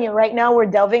I'm telling you right now, we're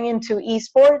delving into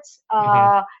esports.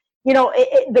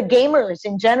 The gamers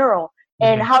in general,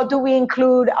 and how do we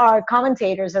include our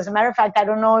commentators? As a matter of fact, I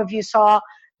don't know if you saw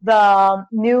the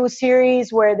new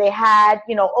series where they had,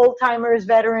 old timers,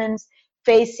 veterans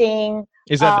facing.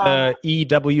 Is that the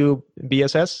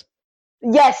EWBSS?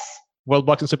 Yes. World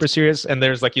Boxing Super Series, and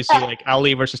there's like you see like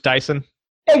Ali versus Tyson.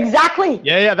 Exactly.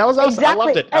 Yeah, that was awesome.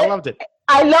 Exactly. I loved it.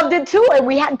 I loved it too, and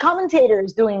we had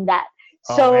commentators doing that.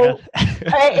 So,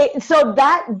 so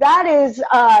that is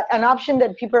an option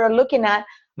that people are looking at.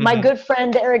 My good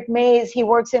friend Eric Mays, he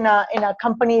works in a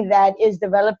company that is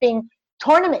developing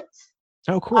tournaments.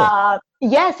 Oh, cool.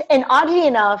 Yes, and oddly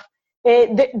enough,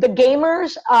 the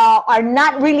gamers are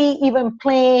not really even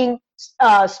playing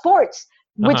sports,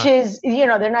 which is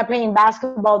they're not playing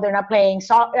basketball, they're not playing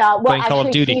soccer. Playing Call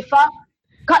of Duty. FIFA.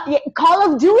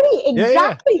 Call of Duty, Yeah,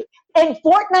 exactly. And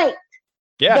Fortnite.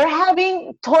 Yeah. They're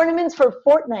having tournaments for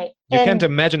Fortnite. You and can't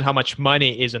imagine how much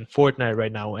money is in Fortnite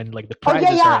right now, and like the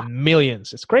prizes are in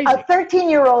millions. It's crazy. A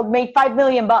 13-year-old made $5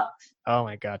 million. Oh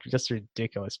my God, just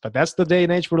ridiculous. But that's the day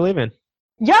and age we're living.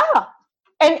 Yeah.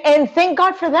 And thank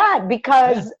God for that,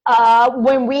 because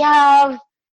when we have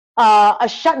a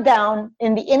shutdown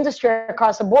in the industry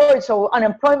across the board, so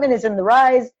unemployment is in the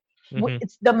rise,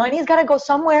 the money's got to go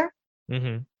somewhere.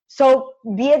 So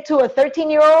be it to a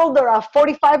 13-year-old or a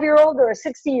 45-year-old or a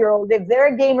 60-year-old, if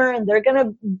they're a gamer and they're going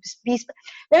to be,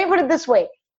 let me put it this way.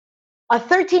 A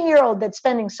 13-year-old that's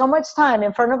spending so much time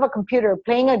in front of a computer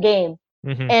playing a game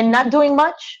and not doing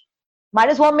much, might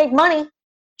as well make money.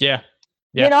 Yeah.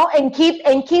 You know, and keep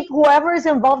whoever is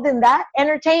involved in that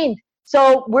entertained.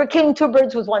 So we're killing two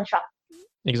birds with one shot.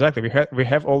 Exactly. We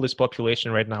have all this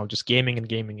population right now just gaming and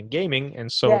gaming and gaming. And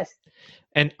so, yes.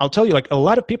 And I'll tell you, like, a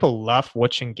lot of people love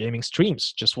watching gaming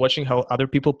streams, just watching how other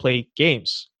people play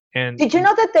games. And did you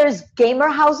know that there's gamer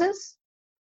houses?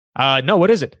 No, what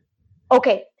is it?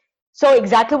 Okay. So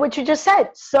exactly what you just said.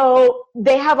 So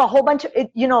they have a whole bunch of,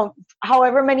 you know,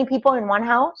 however many people in one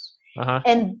house.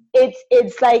 And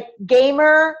it's like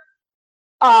gamer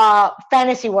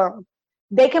fantasy world.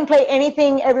 They can play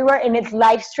anything everywhere, and it's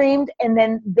live streamed, and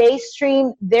then they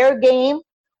stream their game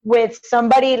with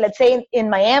somebody, let's say in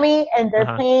Miami, and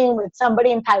they're playing with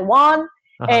somebody in Taiwan,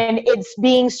 and it's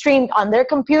being streamed on their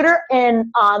computer and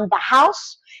on the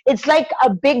house. It's like a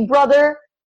Big Brother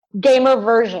gamer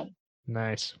version.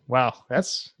 Nice. Wow,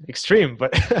 that's extreme,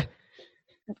 but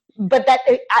but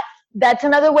that's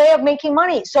another way of making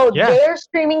money. So they're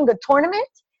streaming the tournament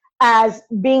as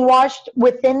being watched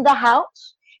within the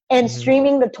house, and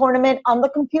streaming the tournament on the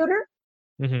computer,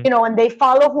 you know, and they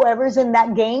follow whoever's in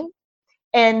that game.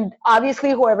 And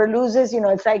obviously whoever loses, you know,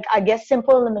 it's like, I guess,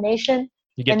 simple elimination.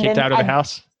 You get kicked out of the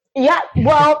house? Yeah,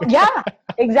 well, yeah,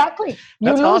 exactly.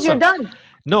 You lose, awesome. You're done.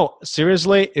 No,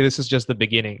 seriously, this is just the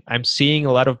beginning. I'm seeing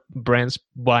a lot of brands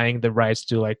buying the rights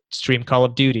to like stream Call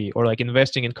of Duty, or like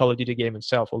investing in Call of Duty game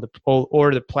itself, or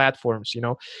the platforms, you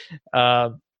know.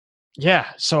 Yeah,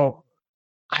 so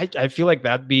I feel like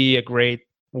that'd be a great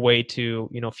way to,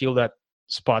 you know, fill that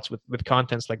spots with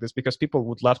contents like this, because people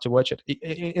would love to watch it.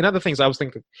 In other things, I was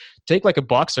thinking, take like a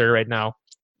boxer right now,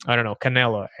 I don't know,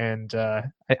 Canelo, and I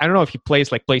don't know if he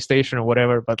plays like PlayStation or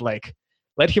whatever, but like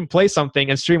let him play something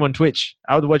and stream on Twitch.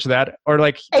 I would watch that. Or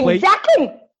like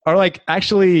or like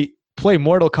actually play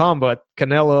Mortal Kombat,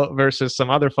 Canelo versus some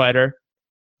other fighter,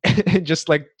 and just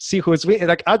like see who's winning.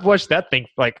 Like I'd watch that thing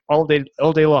like all day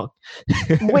long.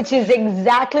 Which is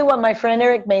exactly what my friend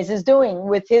Eric Mays is doing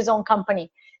with his own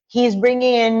company. He's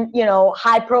bringing in, you know,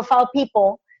 high profile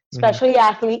people, especially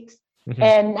athletes,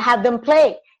 and have them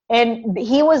play. And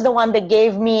he was the one that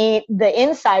gave me the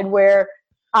inside where,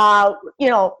 you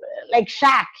know, like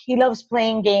Shaq, he loves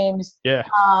playing games. Yeah.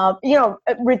 You know,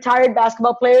 retired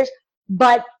basketball players,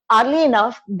 but oddly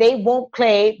enough, they won't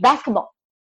play basketball.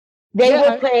 They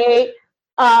will play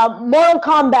Mortal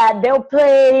Kombat. They'll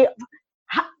play.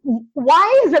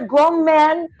 Why is a grown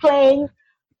man playing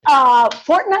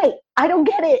Fortnite? I don't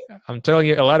get it. I'm telling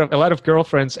you, a lot of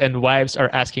girlfriends and wives are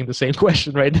asking the same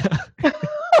question right now.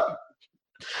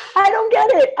 I don't get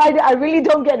it. I really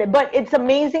don't get it. But it's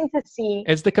amazing to see.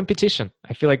 It's the competition.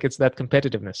 I feel like it's that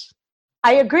competitiveness.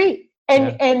 I agree.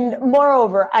 And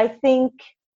moreover, I think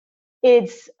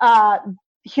it's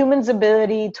humans'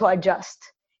 ability to adjust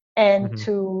and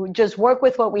to just work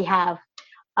with what we have.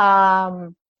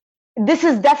 This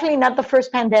is definitely not the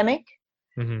first pandemic.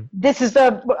 This is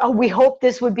we hope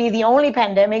this would be the only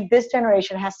pandemic this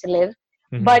generation has to live.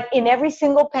 But in every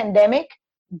single pandemic,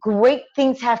 great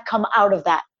things have come out of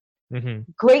that.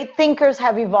 Great thinkers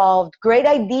have evolved. Great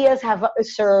ideas have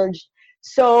surged.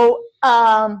 So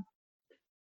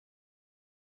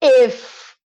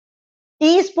if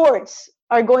esports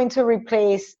are going to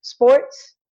replace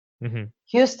sports,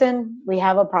 Houston, we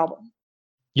have a problem.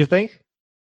 You think?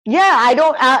 Yeah, I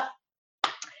don't.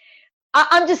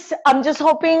 I'm just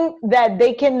hoping that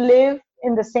they can live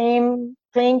in the same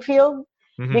playing field,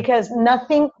 because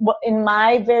nothing, in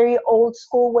my very old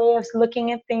school way of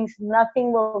looking at things,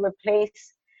 nothing will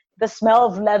replace the smell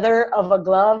of leather of a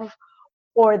glove,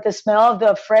 or the smell of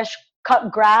the fresh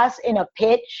cut grass in a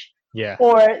pitch,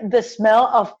 or the smell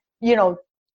of, you know,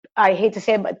 I hate to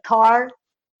say it, but tar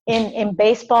in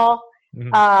baseball.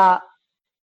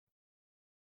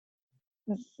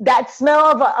 That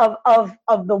smell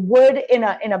of the wood in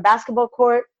a basketball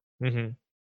court.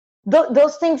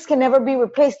 Those things can never be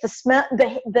replaced. The smell,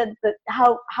 the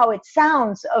how it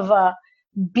sounds of a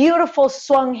beautiful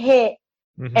swung hit,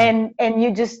 and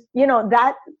you just, you know,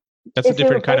 that's a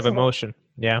different kind of emotion.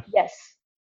 Yeah. Yes.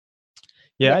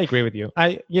 Yeah, Yes. I agree with you.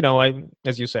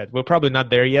 As you said, we're probably not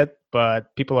there yet,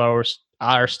 but people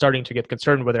are starting to get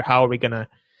concerned whether how are we gonna,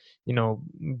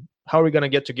 how are we gonna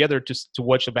get together to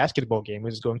watch a basketball game?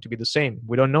 Is it going to be the same?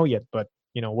 We don't know yet, but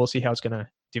we'll see how it's gonna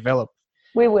develop.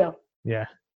 We will. Yeah,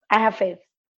 I have faith.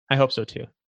 I hope so too.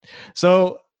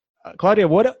 So, Claudia,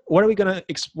 what are we gonna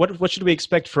what should we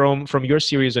expect from your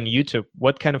series on YouTube?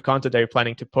 What kind of content are you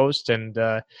planning to post, and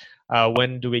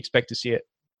when do we expect to see it?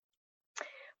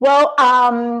 Well,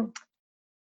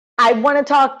 I want to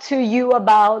talk to you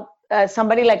about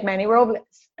somebody like Manny Robles.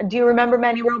 Do you remember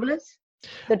Manny Robles,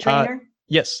 the trainer?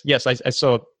 Yes, I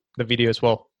saw the video as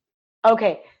well.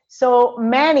 Okay, so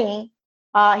Manny,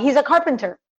 he's a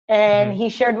carpenter, and he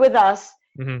shared with us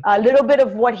a little bit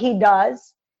of what he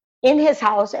does in his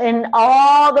house and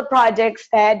all the projects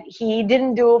that he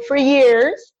didn't do for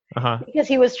years because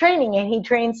he was training, and he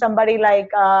trained somebody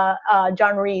like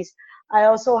John Reese. I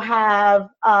also have,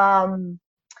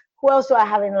 who else do I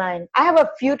have in line? I have a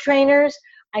few trainers.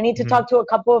 I need to talk to a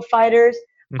couple of fighters.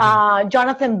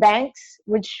 Jonathan Banks,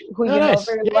 who you know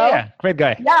very well. Yeah, great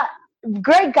guy. Yeah,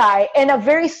 great guy, and a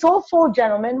very soulful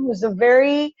gentleman who's a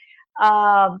very,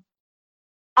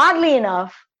 oddly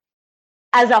enough,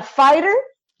 as a fighter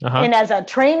and as a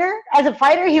trainer. As a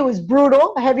fighter, he was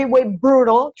brutal, heavyweight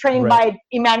brutal, trained by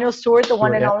Emmanuel Stewart, the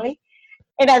one and only.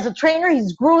 And as a trainer,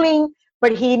 he's grueling,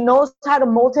 but he knows how to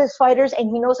mold his fighters, and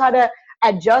he knows how to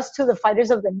adjust to the fighters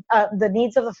of the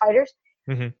needs of the fighters.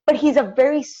 But he's a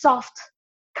very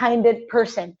soft-kinded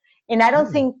person, and I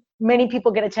don't think many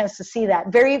people get a chance to see that.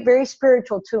 Very, very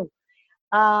spiritual too.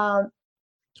 Wow,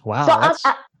 so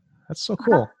that's so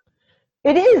cool.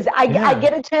 It is. I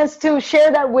get a chance to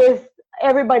share that with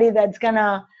everybody that's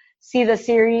gonna see the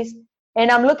series,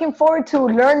 and I'm looking forward to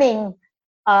learning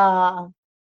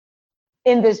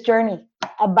in this journey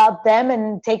about them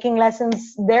and taking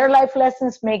lessons, their life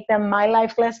lessons, make them my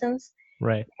life lessons.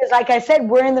 Right. Because like I said,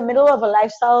 we're in the middle of a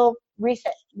lifestyle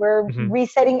reset. We're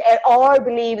resetting all our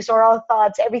beliefs or our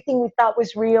thoughts. Everything we thought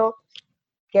was real,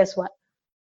 guess what?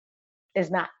 Is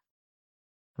not.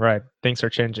 Right. Things are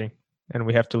changing, and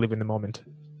we have to live in the moment.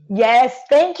 Yes.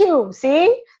 Thank you.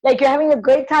 See? Like you're having a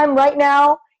great time right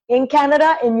now in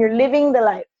Canada, and you're living the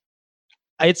life.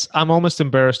 I'm almost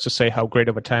embarrassed to say how great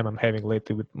of a time I'm having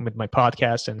lately with my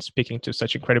podcast and speaking to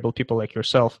such incredible people like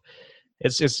yourself.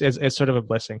 It's sort of a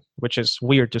blessing, which is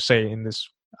weird to say in this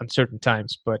uncertain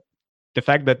times. But the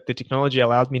fact that the technology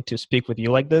allowed me to speak with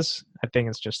you like this, I think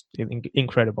it's just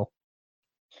incredible.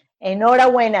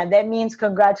 Enhorabuena. That means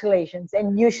congratulations.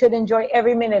 And you should enjoy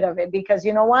every minute of it, because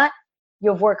you know what?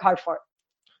 You've worked hard for it.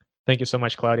 Thank you so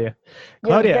much, Claudia.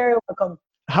 You're very welcome.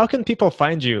 How can people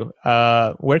find you?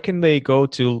 Where can they go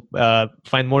to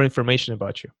find more information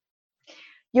about you?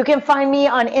 You can find me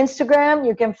on Instagram.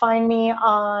 You can find me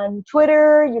on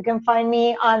Twitter. You can find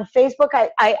me on Facebook.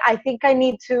 I think I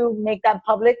need to make that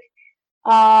public.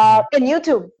 And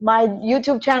YouTube, my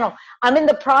YouTube channel. I'm in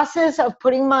the process of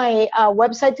putting my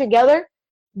website together.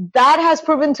 That has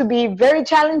proven to be very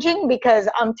challenging because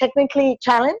I'm technically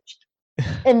challenged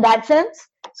in that sense.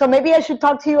 So maybe I should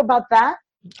talk to you about that.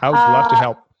 I would love to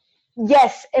help.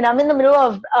 Yes, and I'm in the middle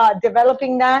of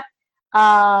developing that.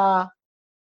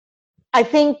 I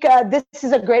think this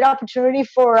is a great opportunity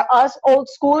for us old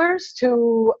schoolers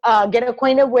to get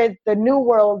acquainted with the new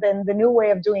world and the new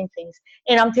way of doing things.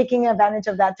 And I'm taking advantage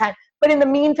of that time. But in the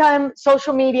meantime,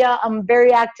 social media, I'm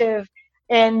very active.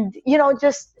 And,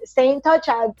 just stay in touch.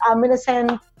 I'm going to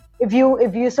send, if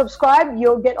you subscribe,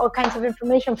 you'll get all kinds of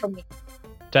information from me.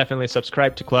 Definitely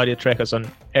subscribe to Claudia Trejas on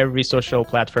every social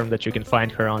platform that you can find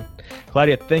her on.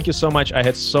 Claudia, thank you so much. I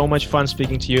had so much fun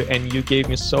speaking to you, and you gave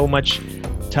me so much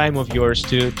time of yours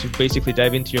to basically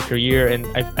dive into your career. And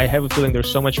I have a feeling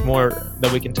there's so much more that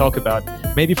we can talk about,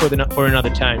 maybe for another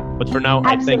time. But for now,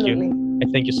 Absolutely. I thank you.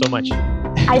 I thank you so much.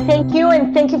 I thank you,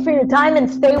 and thank you for your time,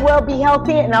 and stay well, be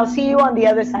healthy, and I'll see you on the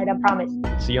other side, I promise.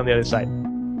 See you on the other side.